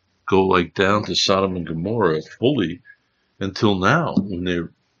go like down to Sodom and Gomorrah fully until now, when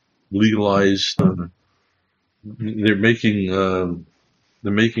they're legalized. They're making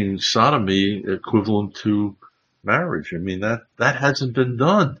sodomy equivalent to marriage. I mean, that hasn't been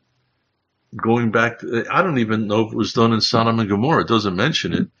done. Going back to, I don't even know if it was done in Sodom and Gomorrah. It doesn't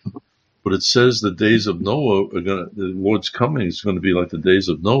mention it, but it says the days of Noah the Lord's coming is going to be like the days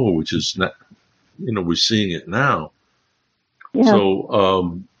of Noah, which is not, we're seeing it now. Yeah.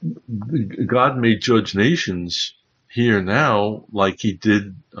 So, God may judge nations here now like He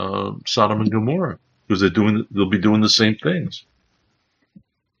did Sodom and Gomorrah, because they'll be doing the same things.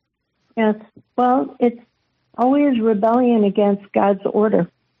 Yes. Well, it's always rebellion against God's order.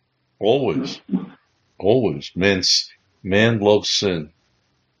 Always. Man loves sin.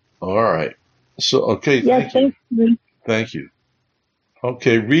 All right. So, okay. Yes, Thank you.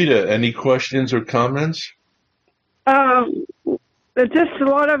 Okay, Rita, any questions or comments? Just a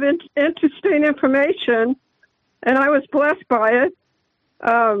lot of interesting information, and I was blessed by it.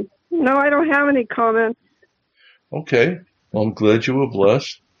 No, I don't have any comments. Okay. Well, I'm glad you were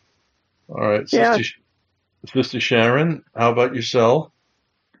blessed. All right. Sister Sharon, how about yourself?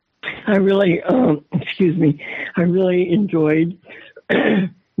 I really, I really enjoyed the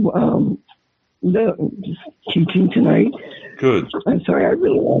teaching tonight. Good. I'm sorry, I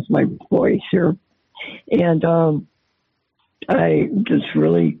really lost my voice here. And I just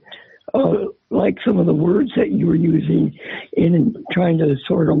really like some of the words that you were using in trying to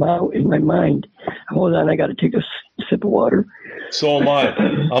sort them out in my mind. Hold on, I got to take a sip of water. So am I.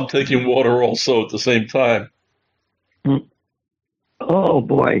 I'm taking water also at the same time. Oh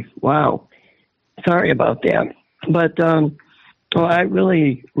boy, wow. Sorry about that. But I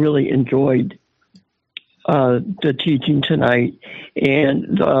really, really enjoyed the teaching tonight,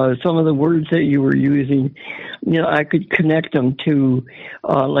 and some of the words that you were using, I could connect them to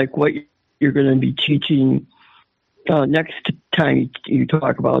like what you're going to be teaching next time you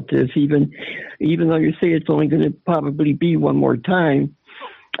talk about this. Even though you say it's only going to probably be one more time,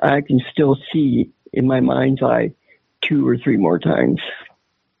 I can still see in my mind's eye 2 or 3 more times.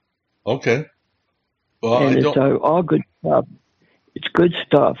 Okay. Well, and it's all good stuff. It's good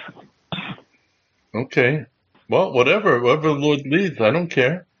stuff. Okay. Well, whatever the Lord leads, I don't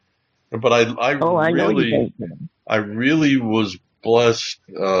care. But I really was blessed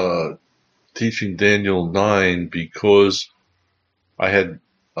teaching Daniel 9 because I had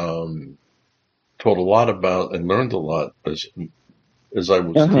taught a lot about and learned a lot as I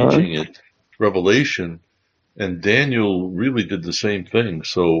was teaching it, Revelation, and Daniel really did the same thing.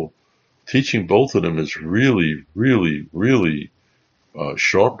 So teaching both of them has really, really, really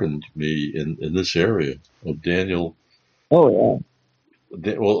sharpened me in this area of Daniel. Oh,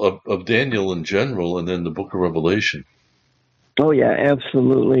 yeah. Well, of Daniel in general, and then the book of Revelation. Oh, yeah,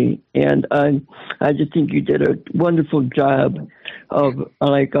 absolutely. And I just think you did a wonderful job of,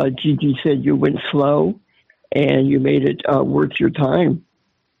 like Gigi said, you went slow, and you made it worth your time.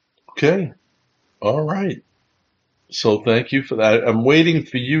 Okay. All right. So thank you for that. I'm waiting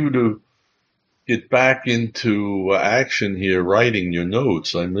for you to get back into action here, writing your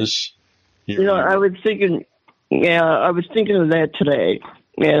notes. I miss hearing I was thinking of that today.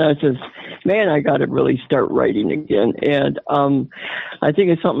 And I says, man, I got to really start writing again. And I think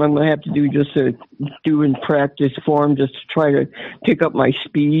it's something I'm going to have to do just to do in practice form, just to try to pick up my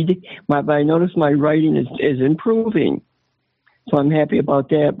speed. But I notice my writing is improving. So I'm happy about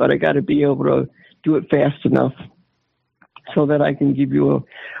that. But I got to be able to do it fast enough so that I can give you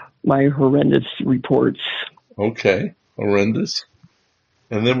my horrendous reports. Okay, horrendous.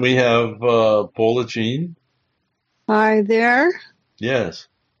 And then we have Paula Jean. Hi there. Yes.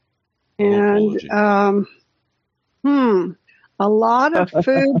 And a lot of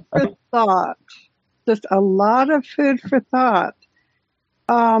food for thought. Just a lot of food for thought.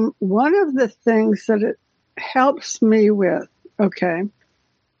 One of the things that it helps me with,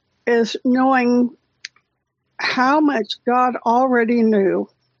 is knowing how much God already knew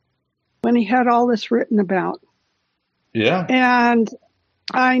when he had all this written about. Yeah. And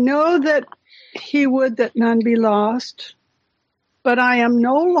I know that he would that none be lost, but I am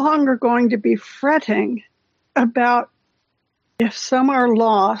no longer going to be fretting about if some are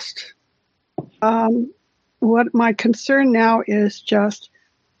lost. What my concern now is just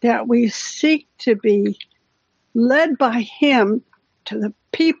that we seek to be led by him to the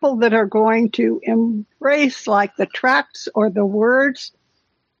people that are going to embrace, like the tracts or the words,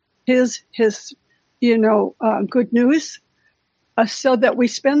 his good news, so that we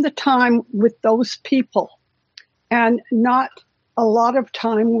spend the time with those people and not a lot of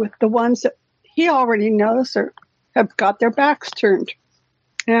time with the ones that he already knows or have got their backs turned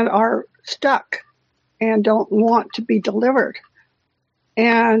and are stuck and don't want to be delivered.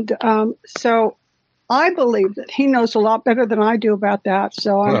 And so I believe that he knows a lot better than I do about that.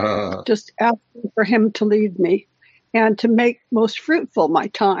 So I'm just asking for him to lead me and to make most fruitful my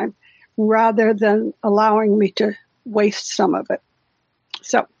time rather than allowing me to waste some of it.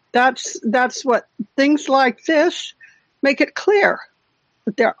 So that's what things like this make it clear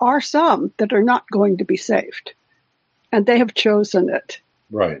that there are some that are not going to be saved, and they have chosen it.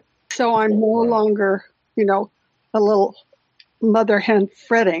 Right. So I'm no longer, a little mother hen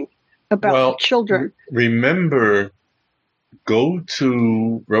fretting about the children. Remember, go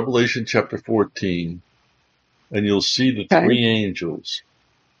to Revelation chapter 14, and you'll see the 3 angels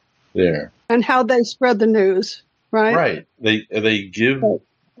there. And how they spread the news, right? Right. They give,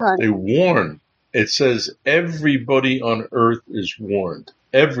 they warn. It says everybody on earth is warned.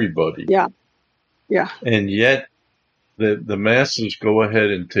 Everybody. Yeah. Yeah. And yet the masses go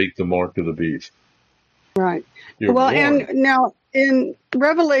ahead and take the mark of the beast. Right. You're warned. And now in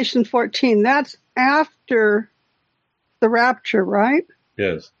Revelation 14, that's after the rapture, right?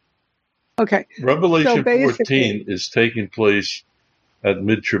 Yes. Okay. Revelation 14 is taking place at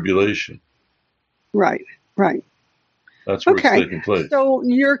mid-tribulation. Right. That's where it's taking place. So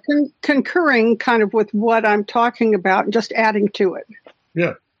you're concurring kind of with what I'm talking about and just adding to it.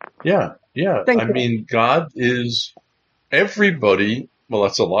 Yeah. I mean, God is everybody well,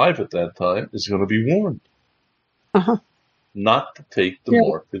 that's alive at that time, is going to be warned not to take the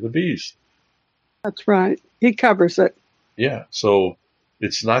mark of the beast. That's right. He covers it. Yeah. So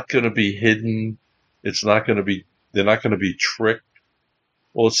it's not going to be hidden. It's not going to be, they're not going to be tricked.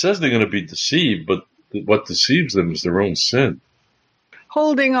 Well, it says they're going to be deceived, but what deceives them is their own sin.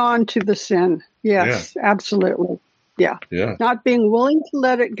 Holding on to the sin. Yes, absolutely. Yeah. Not being willing to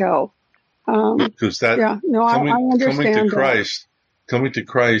let it go. Because that I understand coming to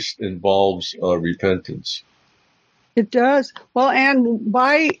Christ involves repentance. It does. Well, and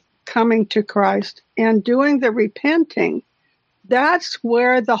by coming to Christ and doing the repenting, that's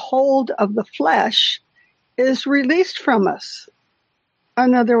where the hold of the flesh is released from us.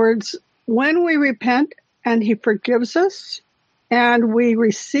 In other words, when we repent and he forgives us and we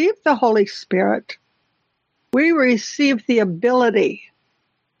receive the Holy Spirit, we receive the ability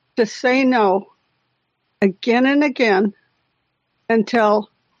to say no again and again until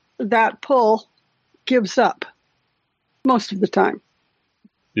that pull gives up most of the time.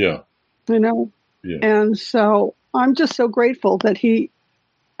 Yeah. You know? Yeah. And so I'm just so grateful that he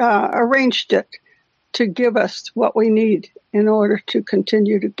arranged it to give us what we need in order to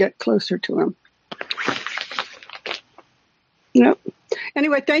continue to get closer to him. Yep.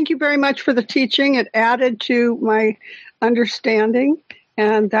 Anyway, thank you very much for the teaching. It added to my understanding,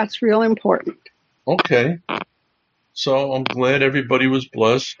 and that's real important. Okay. So I'm glad everybody was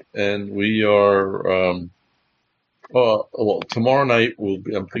blessed, and we are, tomorrow night,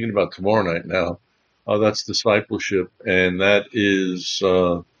 I'm thinking about tomorrow night now. That's discipleship, and that is,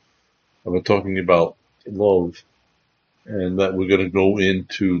 I'm talking about love, and that we're going to go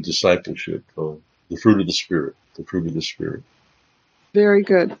into discipleship, the fruit of the Spirit, Very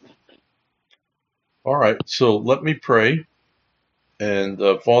good. All right, so let me pray. And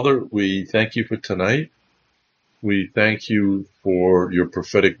Father, we thank you for tonight. We thank you for your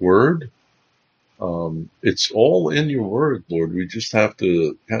prophetic word. It's all in your word, Lord. We just have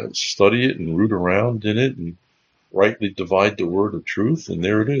to kind of study it and root around in it and rightly divide the word of truth, and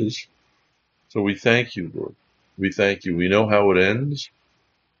there it is. So we thank you, Lord. We thank you. We know how it ends,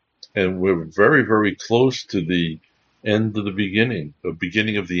 and we're very, very close to the end of the beginning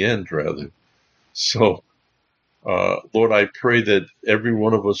of the end, rather. So, Lord, I pray that every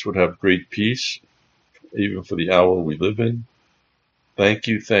one of us would have great peace, even for the hour we live in. Thank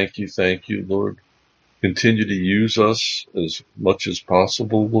you, Lord. Continue to use us as much as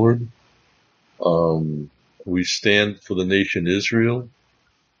possible, Lord. We stand for the nation Israel.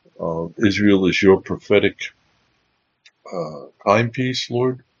 Israel is your prophetic timepiece,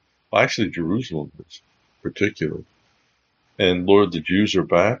 Lord. Actually, Jerusalem is particular. And Lord, the Jews are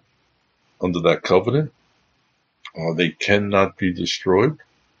back under that covenant. They cannot be destroyed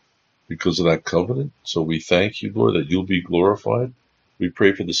because of that covenant. So we thank you, Lord, that you'll be glorified. We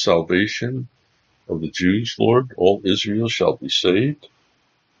pray for the salvation of the Jews, Lord. All Israel shall be saved.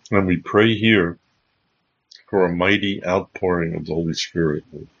 And we pray here for a mighty outpouring of the Holy Spirit,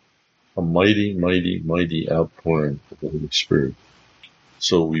 Lord. A mighty, mighty, mighty outpouring of the Holy Spirit.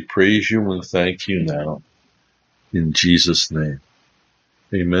 So we praise you and thank you now. In Jesus' name.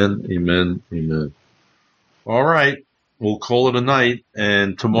 Amen, amen, amen. All right. We'll call it a night.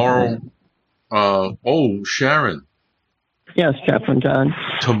 And tomorrow, Sharon. Yes, Chaplain John.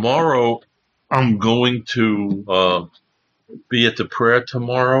 Tomorrow, I'm going to be at the prayer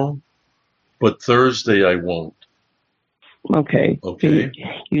tomorrow, but Thursday I won't. Okay.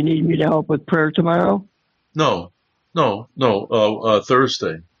 You need me to help with prayer tomorrow? No,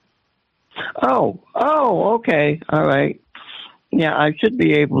 Thursday. Oh, okay. All right. Yeah, I should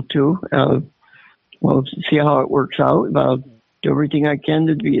be able to. We'll see how it works out. I'll do everything I can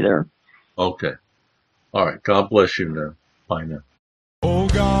to be there. Okay. All right. God bless you now. Bye now. Oh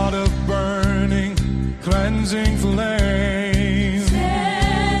God of burning, cleansing flame,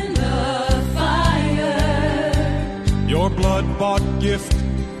 send the fire. Your blood-bought gift